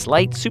 It's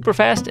light, super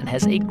fast, and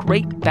has a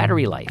great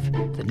battery life.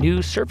 The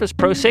new Surface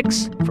Pro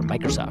 6 from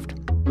Microsoft.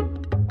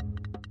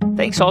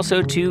 Thanks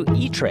also to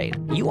E-Trade.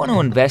 You want to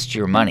invest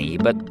your money,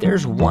 but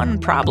there's one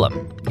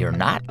problem. You're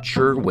not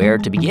sure where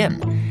to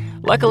begin.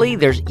 Luckily,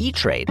 there's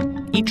E-Trade.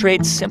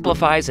 E-Trade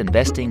simplifies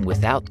investing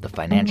without the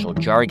financial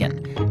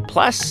jargon.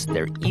 Plus,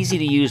 their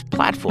easy-to-use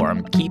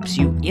platform keeps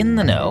you in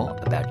the know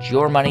about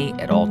your money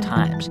at all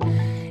times.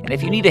 And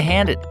if you need a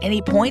hand at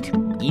any point,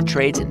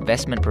 E-Trade's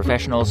investment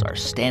professionals are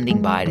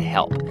standing by to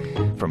help.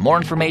 For more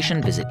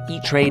information, visit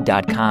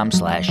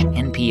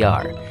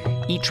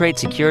etrade.com/NPR. E-Trade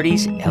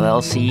Securities,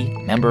 LLC,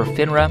 member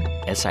FINRA,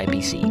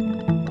 SIPC.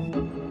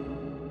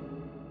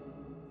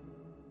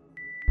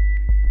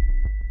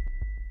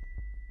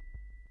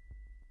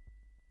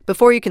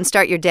 Before you can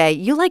start your day,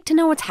 you like to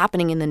know what's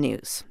happening in the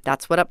news.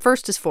 That's what Up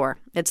First is for.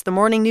 It's the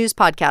morning news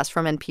podcast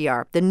from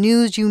NPR, the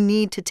news you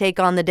need to take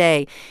on the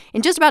day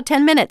in just about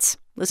 10 minutes.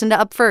 Listen to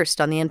Up First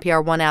on the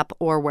NPR One app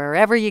or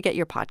wherever you get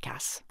your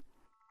podcasts.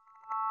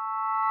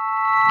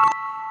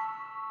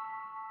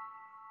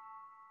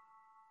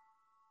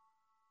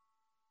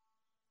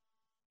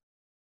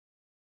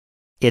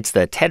 It's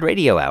the TED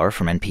Radio Hour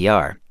from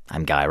NPR.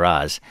 I'm Guy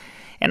Raz.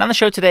 And on the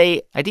show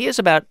today, ideas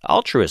about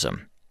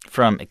altruism.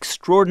 From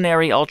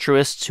extraordinary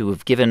altruists who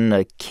have given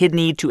a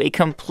kidney to a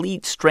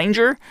complete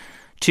stranger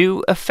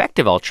to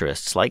effective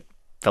altruists like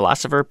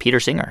philosopher Peter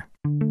Singer.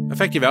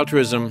 Effective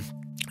altruism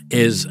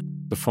is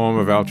the form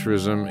of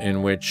altruism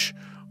in which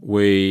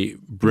we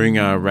bring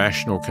our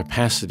rational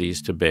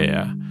capacities to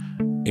bear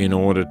in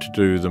order to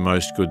do the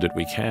most good that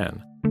we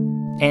can.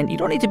 And you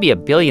don't need to be a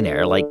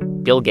billionaire like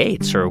Bill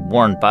Gates or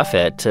Warren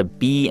Buffett to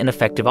be an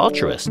effective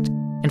altruist.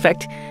 In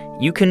fact,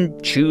 you can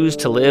choose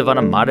to live on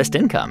a modest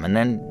income and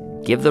then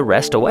give the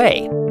rest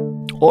away.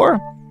 Or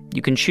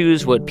you can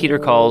choose what Peter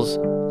calls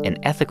an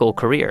ethical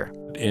career.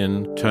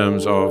 In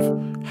terms of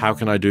how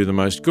can I do the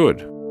most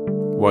good?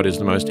 What is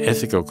the most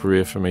ethical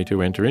career for me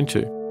to enter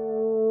into?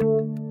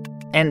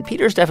 And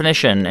Peter's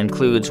definition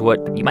includes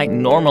what you might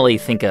normally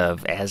think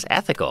of as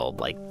ethical,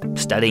 like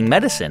studying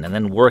medicine and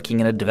then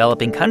working in a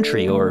developing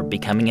country or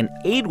becoming an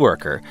aid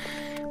worker.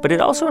 But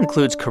it also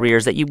includes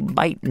careers that you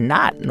might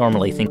not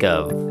normally think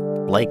of,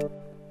 like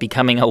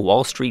becoming a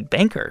Wall Street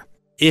banker.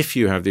 If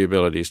you have the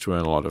abilities to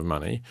earn a lot of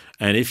money,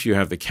 and if you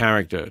have the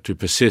character to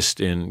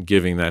persist in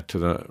giving that to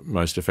the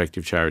most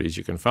effective charities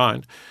you can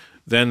find,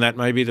 then that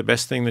may be the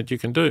best thing that you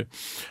can do.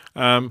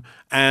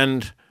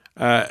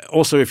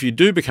 Also, if you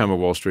do become a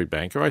Wall Street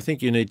banker, I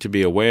think you need to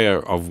be aware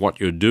of what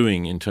you're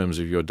doing in terms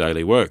of your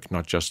daily work,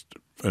 not just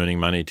earning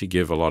money to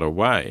give a lot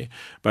away,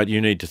 but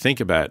you need to think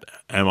about,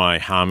 am I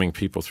harming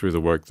people through the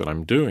work that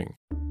I'm doing?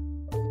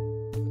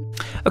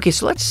 Okay,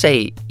 so let's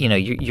say,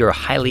 you're a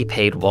highly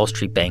paid Wall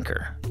Street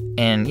banker.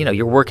 And,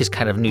 your work is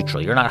kind of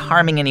neutral. You're not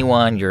harming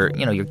anyone. You're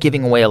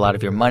giving away a lot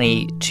of your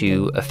money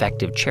to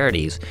effective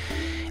charities.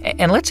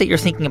 And let's say you're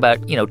thinking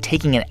about,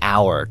 taking an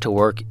hour to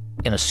work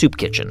in a soup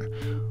kitchen.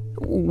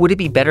 Would it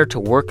be better to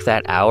work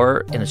that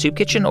hour in a soup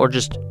kitchen or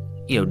just,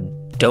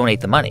 donate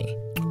the money?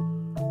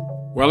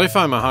 Well, if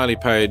I'm a highly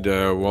paid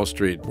Wall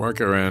Street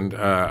worker and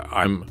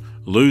I'm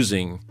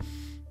losing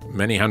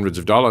many hundreds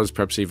of dollars,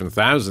 perhaps even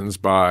thousands,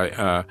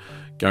 by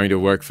going to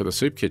work for the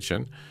soup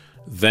kitchen,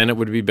 then it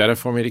would be better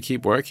for me to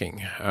keep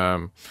working.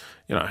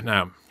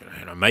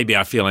 Maybe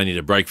I feel I need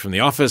a break from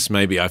the office.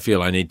 Maybe I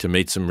feel I need to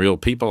meet some real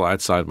people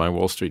outside my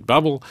Wall Street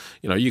bubble.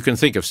 You can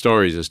think of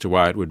stories as to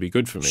why it would be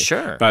good for me.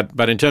 Sure.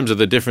 But in terms of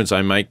the difference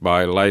I make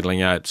by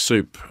ladling out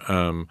soup,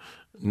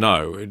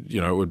 no.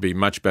 It would be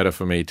much better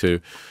for me to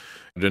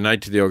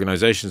donate to the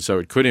organization so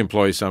it could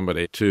employ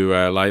somebody to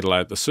ladle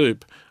out the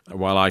soup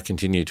while I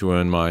continue to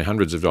earn my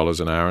hundreds of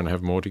dollars an hour and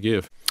have more to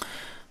give.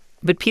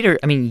 But Peter,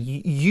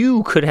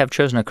 you could have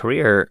chosen a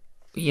career,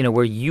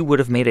 where you would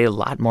have made a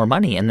lot more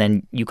money and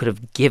then you could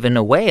have given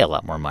away a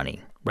lot more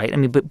money,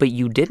 right? But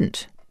you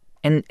didn't.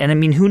 And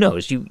who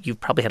knows? You've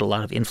probably had a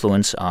lot of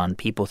influence on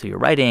people through your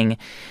writing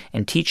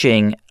and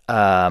teaching.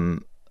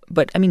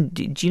 But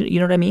do you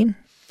know what I mean?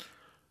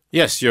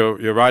 Yes,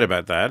 you're right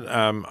about that.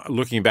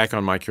 Looking back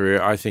on my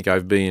career, I think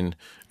I've been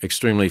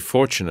extremely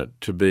fortunate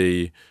to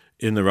be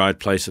in the right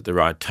place at the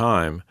right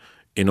time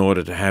in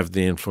order to have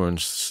the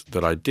influence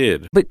that I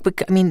did. But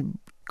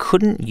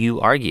couldn't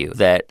you argue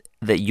that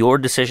your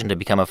decision to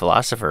become a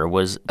philosopher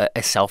was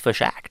a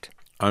selfish act?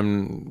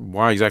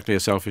 Why exactly a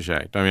selfish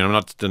act? I'm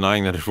not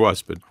denying that it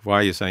was, but why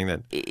are you saying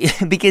that?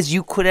 Because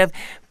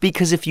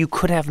if you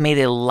could have made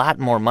a lot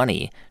more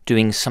money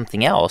doing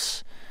something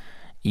else,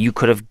 you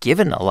could have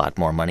given a lot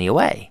more money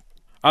away.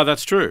 Oh,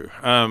 that's true.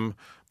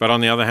 But on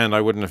the other hand,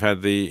 I wouldn't have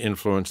had the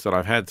influence that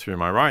I've had through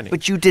my writing.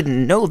 But you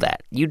didn't know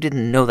that. You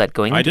didn't know that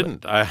going into it. I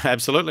didn't.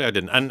 Absolutely, I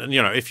didn't. And,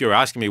 if you're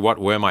asking me what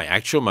were my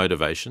actual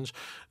motivations,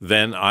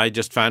 then I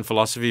just found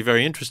philosophy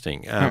very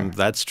interesting.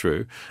 That's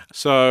true.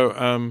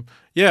 So,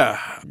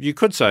 you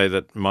could say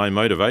that my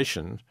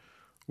motivation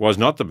was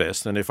not the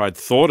best. And if I'd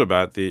thought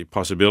about the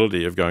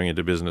possibility of going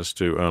into business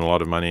to earn a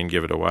lot of money and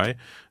give it away,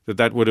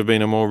 that would have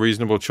been a more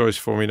reasonable choice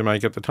for me to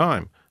make at the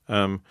time.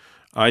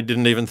 I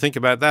didn't even think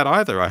about that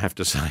either, I have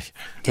to say.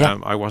 Yeah.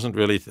 I wasn't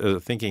really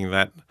thinking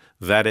that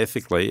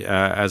ethically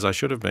as I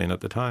should have been at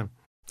the time.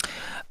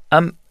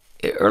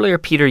 Earlier,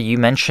 Peter, you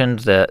mentioned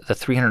the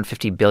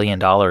 $350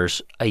 billion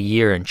a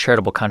year in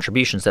charitable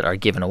contributions that are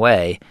given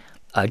away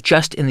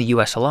just in the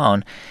U.S.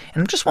 alone.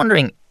 And I'm just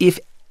wondering, if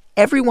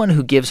everyone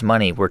who gives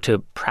money were to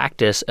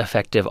practice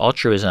effective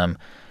altruism,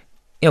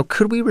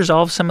 could we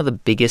resolve some of the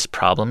biggest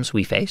problems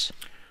we face?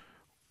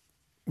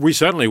 We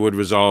certainly would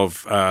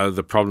resolve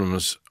the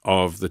problems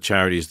of the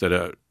charities that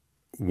are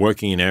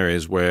working in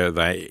areas where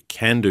they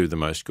can do the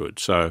most good.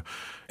 So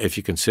if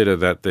you consider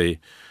that the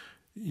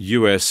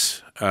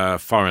U.S.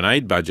 foreign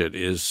aid budget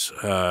is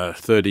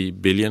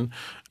 $30 billion,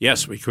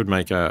 yes, we could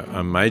make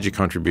a major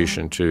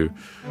contribution to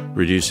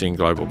reducing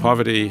global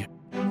poverty,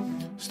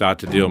 start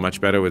to deal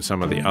much better with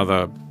some of the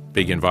other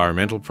big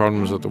environmental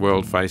problems that the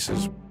world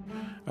faces.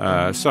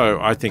 So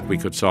I think we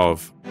could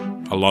solve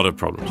a lot of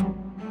problems.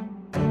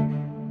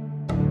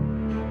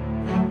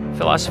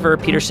 Philosopher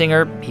Peter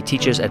Singer, he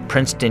teaches at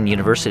Princeton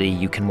University.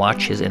 You can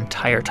watch his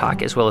entire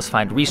talk as well as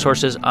find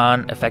resources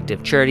on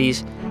effective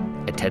charities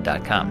at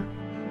TED.com.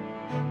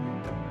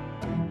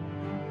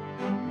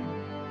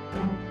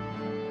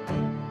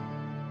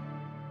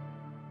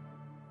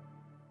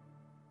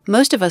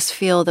 Most of us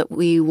feel that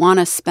we want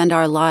to spend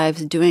our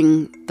lives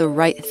doing the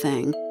right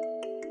thing.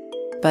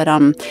 But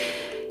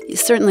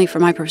certainly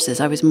for my purposes,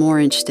 I was more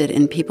interested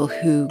in people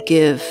who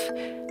give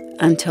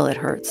until it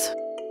hurts.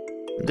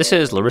 This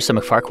is Larissa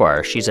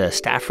McFarquhar. She's a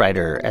staff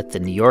writer at The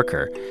New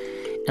Yorker.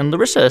 And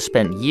Larissa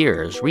spent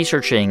years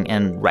researching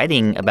and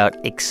writing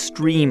about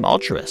extreme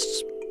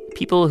altruists,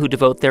 people who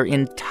devote their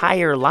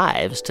entire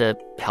lives to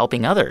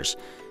helping others,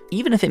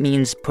 even if it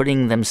means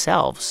putting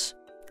themselves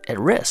at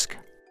risk.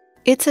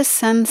 It's a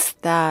sense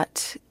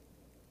that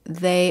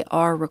they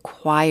are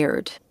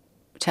required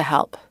to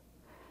help,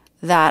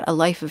 that a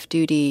life of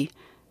duty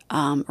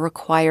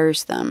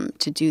requires them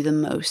to do the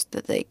most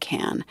that they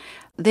can.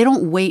 They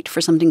don't wait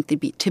for something to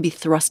be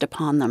thrust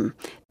upon them.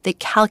 They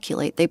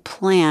calculate, they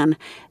plan,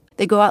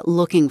 they go out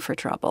looking for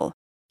trouble.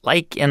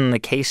 Like in the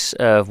case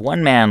of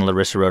one man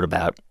Larissa wrote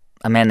about,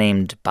 a man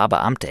named Baba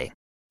Amte.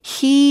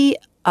 He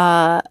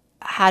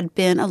had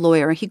been a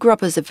lawyer. He grew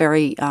up as a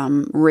very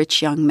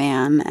rich young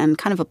man and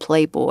kind of a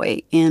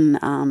playboy in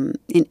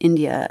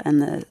India,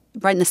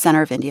 right in the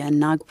center of India, in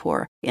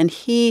Nagpur. And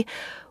he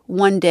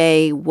one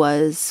day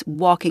was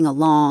walking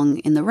along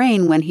in the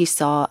rain when he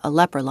saw a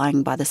leper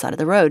lying by the side of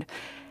the road.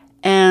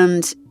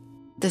 And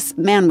this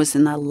man was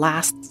in the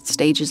last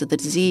stages of the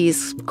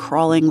disease,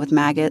 crawling with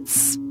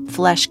maggots,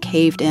 flesh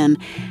caved in.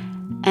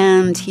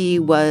 And he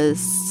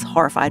was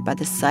horrified by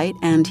this sight,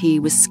 and he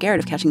was scared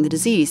of catching the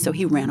disease, so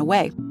he ran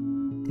away.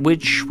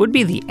 Which would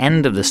be the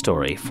end of the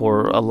story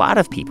for a lot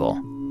of people.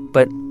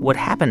 But what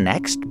happened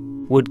next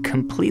would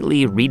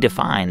completely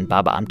redefine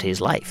Baba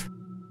Amte's life.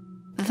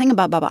 The thing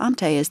about Baba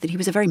Amte is that he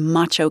was a very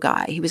macho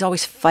guy. He was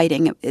always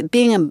fighting.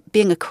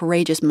 Being a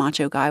courageous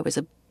macho guy was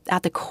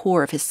at the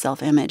core of his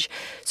self-image.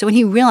 So when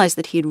he realized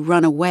that he'd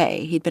run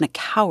away, he'd been a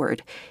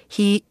coward,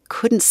 he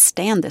couldn't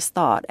stand this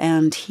thought,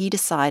 and he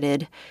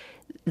decided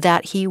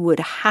that he would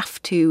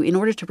have to, in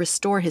order to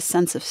restore his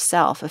sense of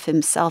self, of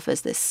himself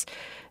as this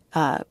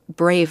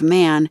brave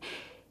man,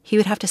 he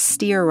would have to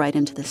steer right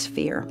into this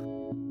fear.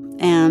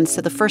 And so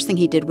the first thing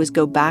he did was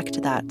go back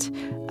to that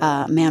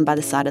man by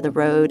the side of the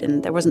road,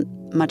 and there wasn't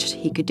much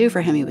he could do for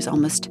him. He was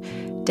almost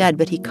dead,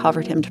 but he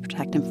covered him to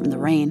protect him from the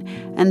rain.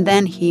 And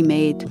then he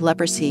made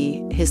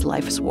leprosy his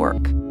life's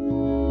work.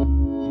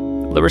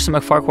 Larissa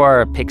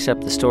McFarquhar picks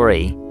up the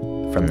story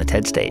from the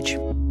TED stage.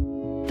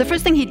 The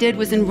first thing he did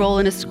was enroll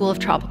in a school of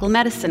tropical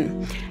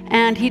medicine.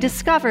 And he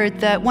discovered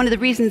that one of the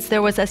reasons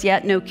there was as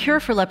yet no cure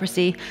for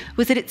leprosy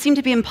was that it seemed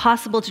to be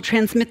impossible to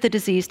transmit the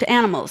disease to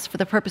animals for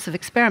the purpose of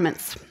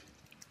experiments.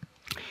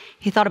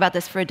 He thought about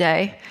this for a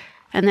day,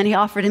 and then he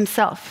offered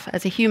himself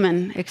as a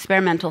human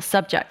experimental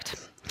subject.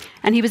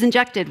 And he was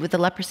injected with the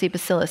leprosy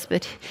bacillus,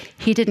 but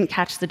he didn't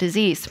catch the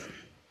disease.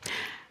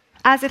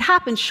 As it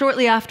happened,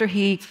 shortly after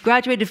he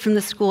graduated from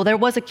the school, there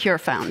was a cure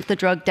found, the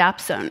drug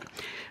Dapsone.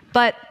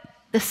 But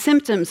the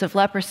symptoms of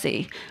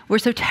leprosy were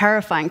so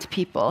terrifying to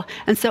people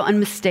and so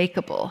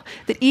unmistakable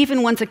that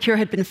even once a cure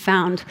had been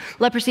found,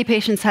 leprosy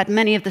patients had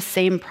many of the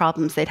same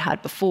problems they'd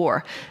had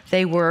before.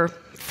 They were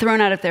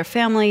thrown out of their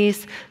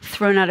families,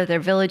 thrown out of their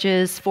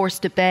villages,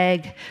 forced to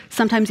beg,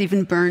 sometimes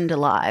even burned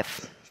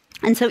alive.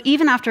 And so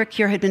even after a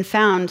cure had been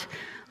found,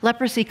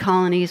 leprosy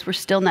colonies were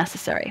still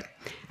necessary,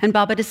 and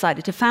Baba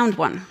decided to found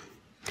one.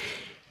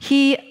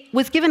 He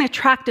was given a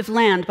tract of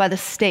land by the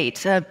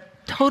state, a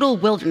total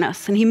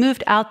wilderness, and he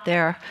moved out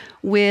there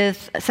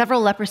with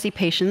several leprosy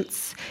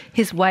patients,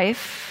 his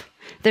wife,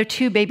 their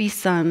 2 baby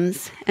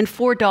sons, and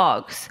 4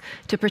 dogs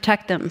to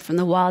protect them from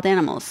the wild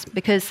animals.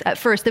 Because at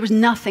first there was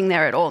nothing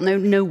there at all,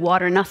 no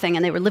water, nothing,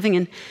 and they were living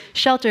in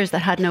shelters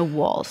that had no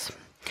walls.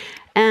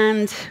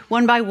 And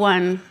one by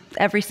one,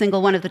 every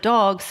single one of the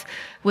dogs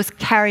was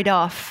carried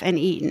off and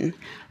eaten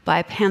by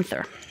a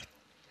panther.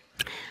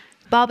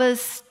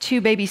 Baba's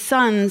 2 baby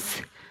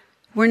sons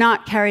were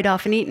not carried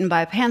off and eaten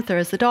by a panther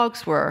as the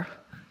dogs were,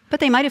 but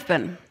they might have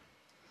been.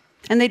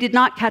 And they did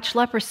not catch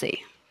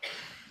leprosy,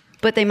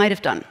 but they might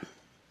have done.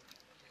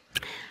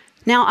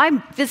 Now, I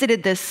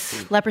visited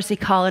this leprosy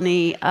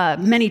colony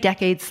many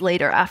decades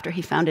later after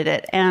he founded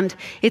it, and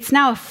it's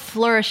now a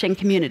flourishing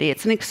community.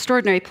 It's an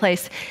extraordinary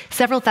place.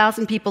 Several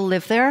thousand people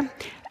live there,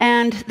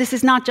 and this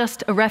is not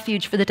just a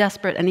refuge for the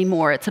desperate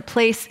anymore. It's a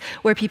place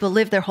where people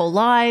live their whole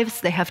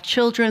lives, they have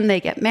children, they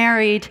get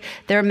married,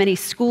 there are many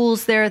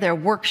schools there are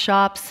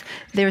workshops,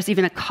 there's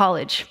even a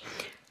college.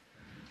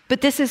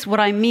 But this is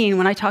what I mean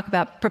when I talk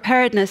about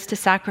preparedness to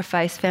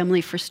sacrifice family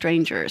for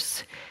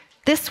strangers.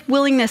 This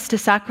willingness to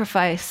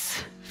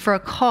sacrifice for a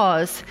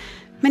cause,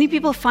 many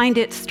people find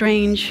it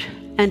strange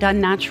and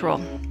unnatural.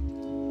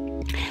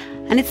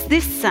 And it's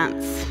this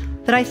sense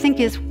that I think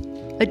is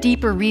a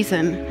deeper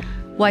reason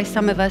why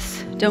some of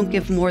us don't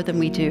give more than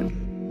we do.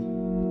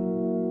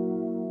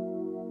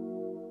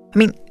 I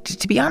mean,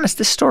 to be honest,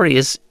 this story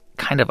is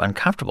kind of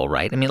uncomfortable,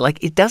 right? I mean,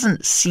 like, it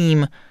doesn't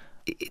seem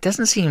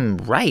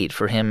right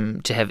for him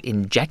to have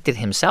injected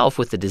himself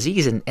with the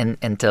disease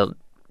and to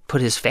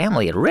put his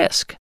family at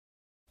risk.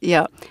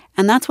 Yeah,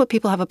 and that's what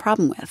people have a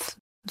problem with.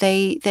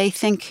 They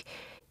think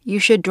you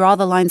should draw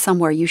the line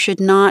somewhere. You should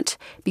not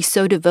be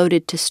so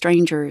devoted to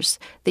strangers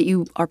that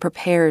you are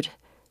prepared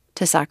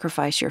to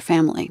sacrifice your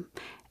family.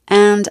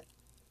 And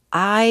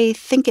I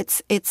think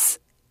it's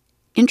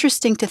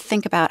interesting to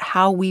think about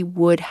how we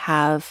would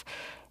have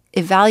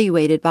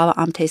evaluated Baba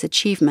Amte's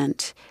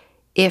achievement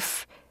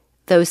if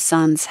those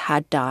sons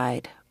had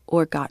died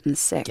or gotten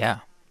sick. Yeah.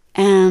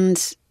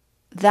 And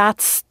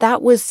that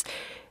was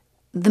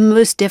the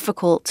most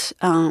difficult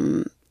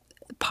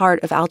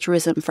part of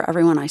altruism for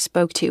everyone I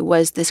spoke to,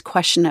 was this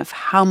question of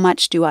how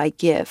much do I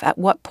give? At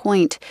what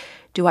point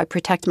do I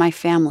protect my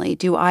family?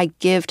 Do I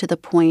give to the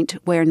point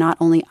where not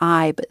only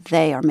I, but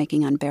they are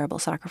making unbearable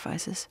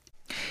sacrifices?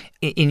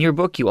 In your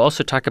book, you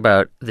also talk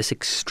about this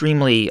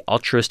extremely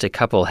altruistic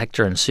couple,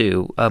 Hector and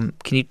Sue.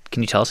 Can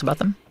you tell us about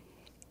them?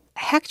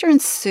 Hector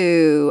and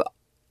Sue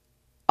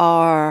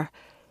are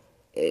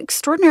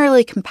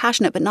extraordinarily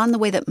compassionate, but not in the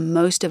way that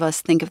most of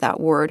us think of that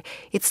word.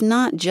 It's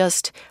not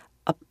just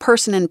a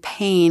person in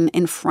pain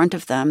in front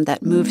of them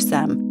that moves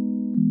them,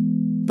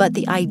 but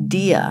the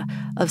idea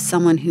of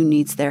someone who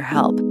needs their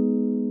help,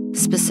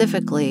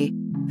 specifically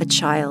a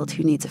child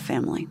who needs a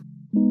family.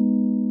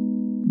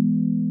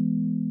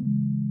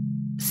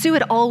 Sue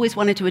had always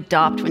wanted to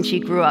adopt when she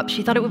grew up.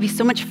 She thought it would be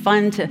so much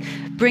fun to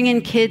bring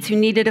in kids who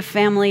needed a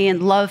family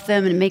and love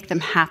them and make them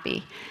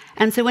happy.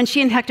 And so when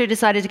she and Hector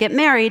decided to get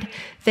married,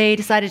 they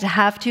decided to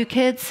have 2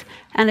 kids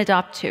and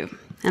adopt 2.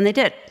 And they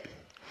did.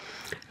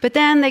 But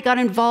then they got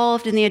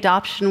involved in the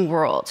adoption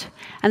world,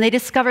 and they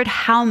discovered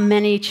how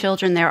many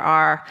children there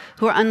are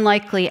who are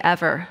unlikely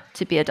ever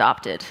to be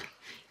adopted.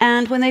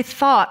 And when they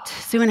thought,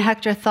 Sue and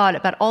Hector thought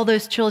about all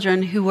those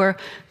children who were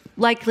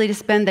likely to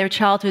spend their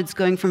childhoods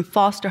going from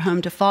foster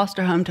home to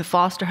foster home to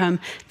foster home,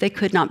 they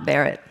could not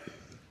bear it.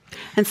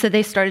 And so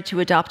they started to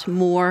adopt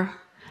more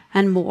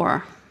and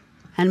more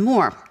and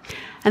more.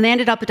 And they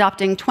ended up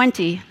adopting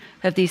 20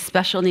 of these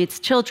special needs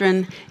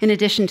children in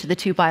addition to the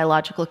 2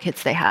 biological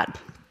kids they had.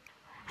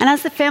 And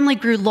as the family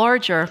grew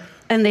larger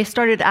and they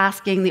started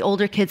asking the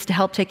older kids to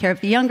help take care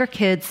of the younger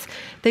kids,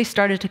 they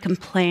started to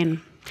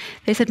complain.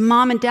 They said,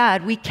 "Mom and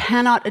Dad, we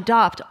cannot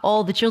adopt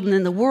all the children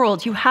in the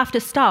world. You have to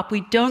stop.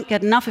 We don't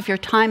get enough of your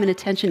time and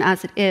attention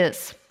as it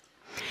is."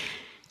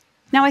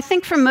 Now, I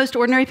think for most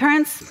ordinary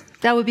parents,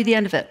 that would be the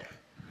end of it.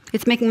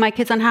 It's making my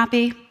kids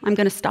unhappy. I'm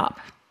going to stop.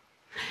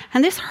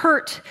 And this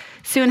hurt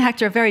Sue and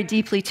Hector very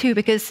deeply, too,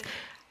 because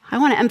I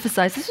want to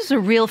emphasize this was a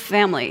real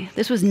family.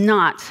 This was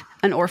not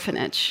an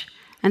orphanage.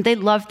 And they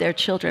loved their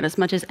children as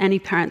much as any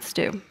parents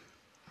do.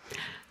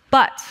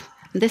 But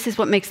this is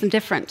what makes them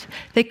different.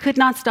 They could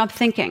not stop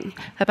thinking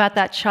about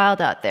that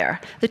child out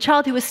there, the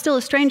child who was still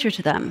a stranger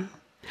to them,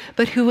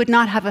 but who would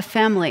not have a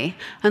family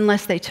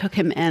unless they took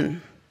him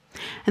in.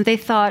 And they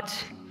thought,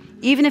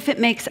 even if it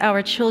makes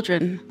our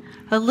children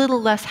a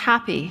little less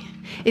happy,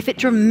 if it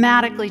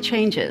dramatically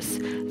changes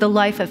the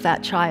life of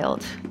that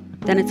child,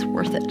 then it's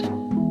worth it.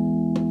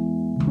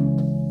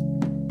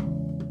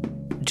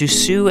 Do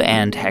Sue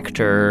and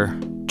Hector,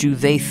 do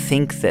they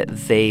think that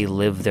they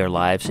live their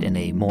lives in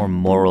a more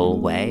moral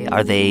way?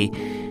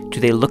 Do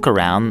they look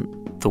around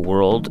the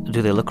world?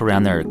 Do they look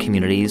around their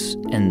communities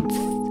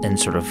and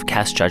sort of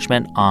cast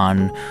judgment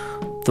on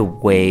the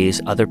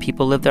ways other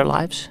people live their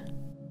lives?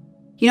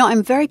 You know,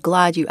 I'm very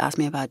glad you asked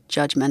me about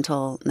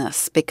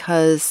judgmentalness,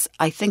 because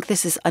I think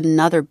this is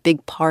another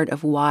big part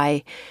of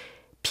why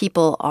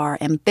people are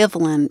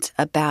ambivalent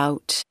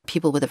about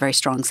people with a very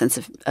strong sense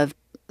of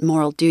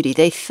moral duty.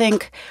 They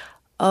think,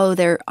 oh,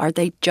 are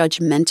they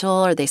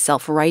judgmental? Are they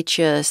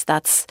self-righteous?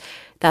 That's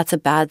a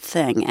bad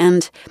thing.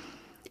 And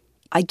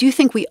I do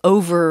think we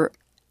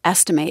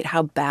overestimate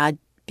how bad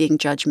being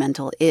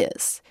judgmental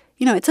is.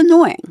 It's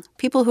annoying.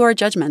 People who are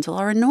judgmental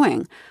are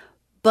annoying.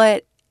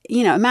 But,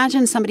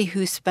 imagine somebody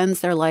who spends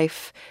their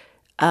life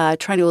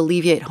trying to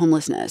alleviate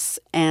homelessness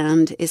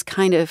and is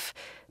kind of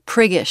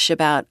priggish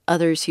about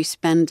others who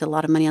spend a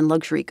lot of money on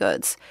luxury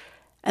goods.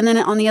 And then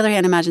on the other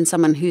hand, imagine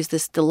someone who's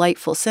this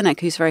delightful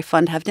cynic who's very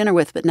fun to have dinner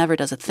with but never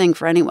does a thing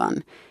for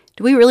anyone.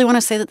 Do we really want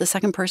to say that the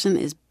second person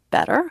is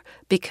better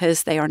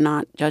because they are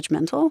not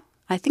judgmental?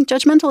 I think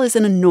judgmental is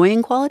an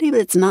annoying quality, but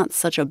it's not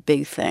such a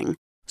big thing.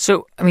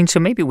 So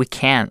maybe we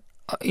can't,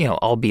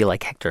 all be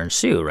like Hector and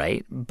Sue,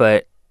 right?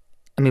 But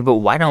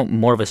why don't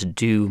more of us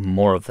do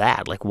more of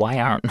that? Like, why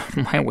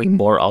aren't we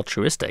more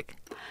altruistic?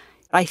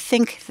 I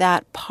think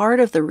that part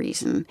of the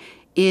reason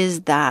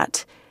is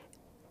that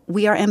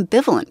we are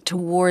ambivalent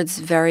towards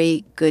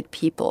very good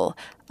people.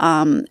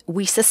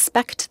 We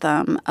suspect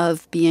them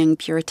of being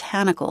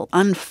puritanical,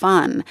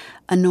 unfun,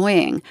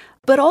 annoying.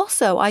 But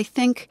also, I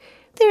think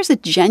there's a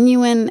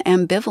genuine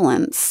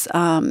ambivalence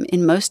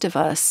in most of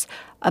us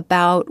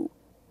about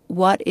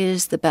what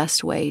is the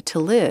best way to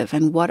live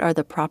and what are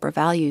the proper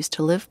values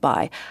to live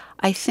by.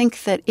 I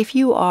think that if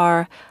you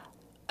are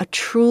a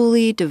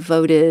truly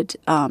devoted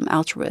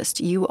altruist,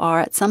 you are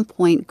at some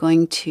point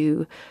going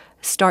to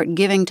start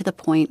giving to the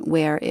point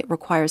where it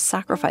requires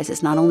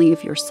sacrifices, not only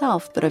of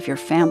yourself, but of your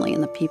family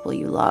and the people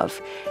you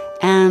love.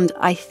 And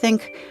I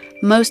think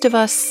most of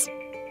us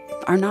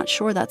are not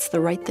sure that's the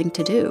right thing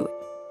to do.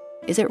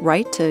 Is it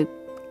right to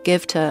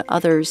give to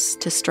others,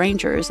 to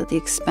strangers, at the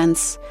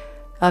expense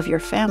of your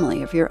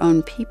family, of your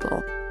own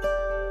people?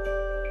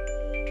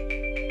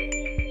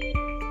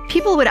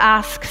 People would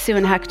ask Sue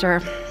and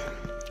Hector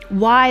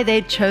why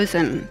they'd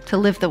chosen to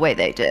live the way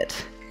they did.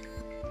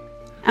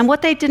 And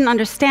what they didn't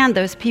understand,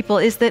 those people,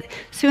 is that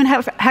Sue and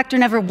Hector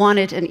never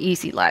wanted an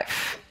easy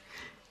life.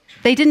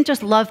 They didn't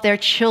just love their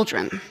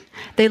children.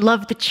 They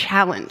loved the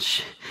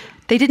challenge.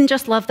 They didn't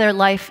just love their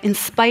life in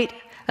spite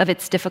of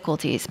its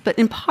difficulties, but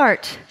in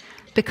part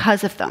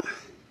because of them.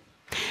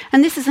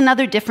 And this is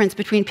another difference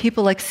between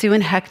people like Sue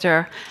and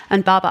Hector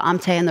and Baba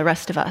Amte and the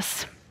rest of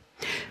us.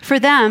 For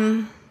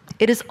them,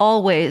 it is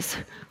always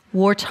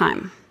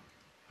wartime.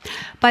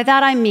 By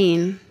that I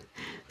mean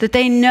that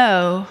they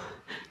know,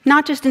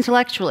 not just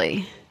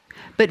intellectually,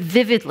 but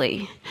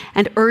vividly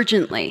and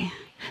urgently,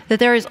 that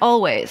there is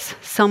always,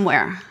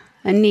 somewhere,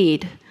 a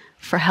need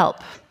for help.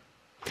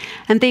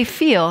 And they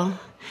feel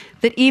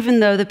that even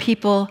though the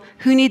people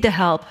who need the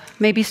help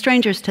may be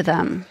strangers to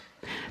them,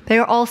 they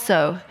are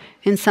also,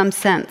 in some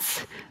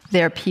sense,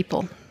 their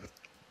people.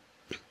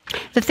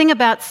 The thing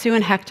about Sue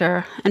and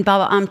Hector and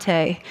Baba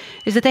Amte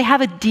is that they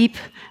have a deep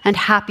and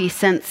happy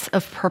sense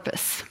of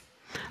purpose.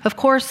 Of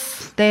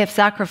course, they have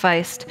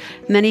sacrificed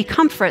many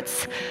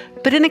comforts,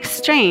 but in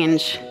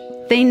exchange,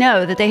 they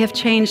know that they have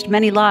changed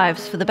many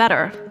lives for the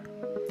better.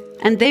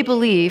 And they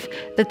believe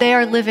that they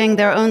are living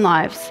their own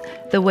lives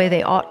the way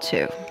they ought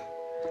to.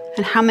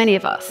 And how many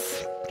of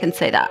us can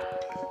say that?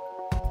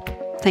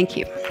 Thank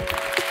you.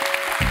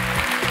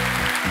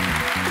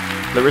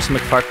 Larissa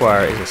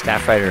McFarquhar is a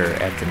staff writer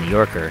at The New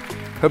Yorker.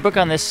 Her book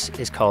on this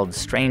is called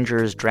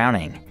Strangers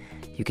Drowning.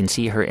 You can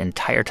see her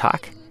entire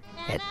talk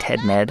at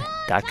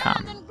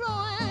tedmed.com.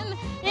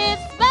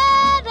 It's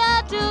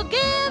better to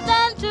give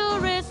than to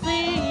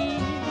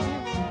receive.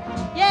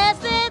 Yes,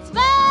 it's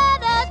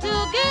better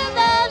to give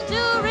than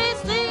to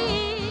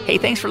receive. Hey,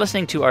 thanks for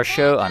listening to our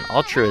show on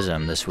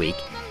altruism this week.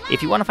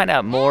 If you want to find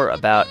out more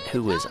about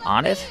who was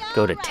on it,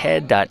 go to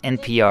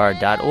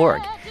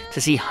ted.npr.org.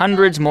 To see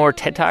hundreds more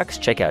TED Talks,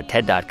 check out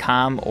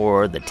TED.com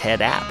or the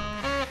TED app.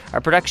 Our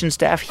production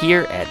staff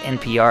here at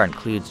NPR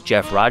includes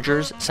Jeff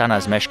Rogers,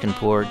 Sanaz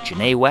Meshkinpour,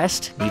 Janae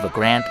West, Neva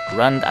Grant,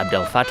 Rund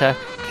Abdel Fattah,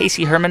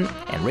 Casey Herman,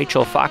 and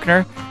Rachel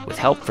Faulkner, with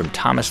help from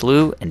Thomas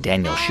Liu and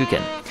Daniel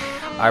Shukin.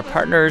 Our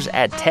partners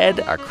at TED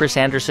are Chris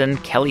Anderson,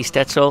 Kelly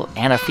Stetzel,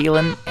 Anna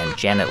Phelan, and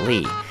Janet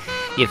Lee.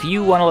 If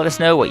you want to let us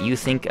know what you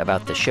think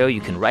about the show,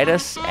 you can write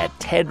us at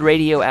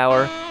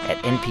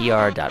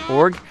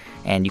tedradiohour@npr.org.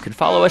 And you can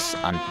follow us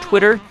on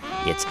Twitter.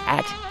 It's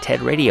at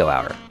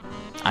TEDRadioHour.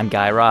 I'm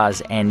Guy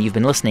Raz, and you've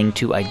been listening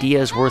to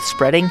Ideas Worth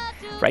Spreading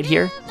right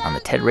here on the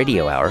TED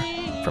Radio Hour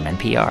from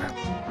NPR.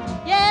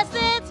 Yes,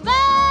 it's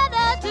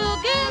better to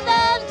give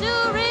than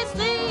to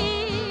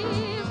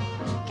receive.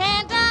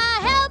 Can't I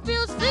help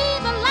you see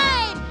the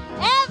light?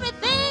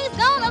 Everything's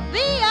gonna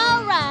be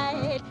all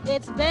right.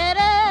 It's better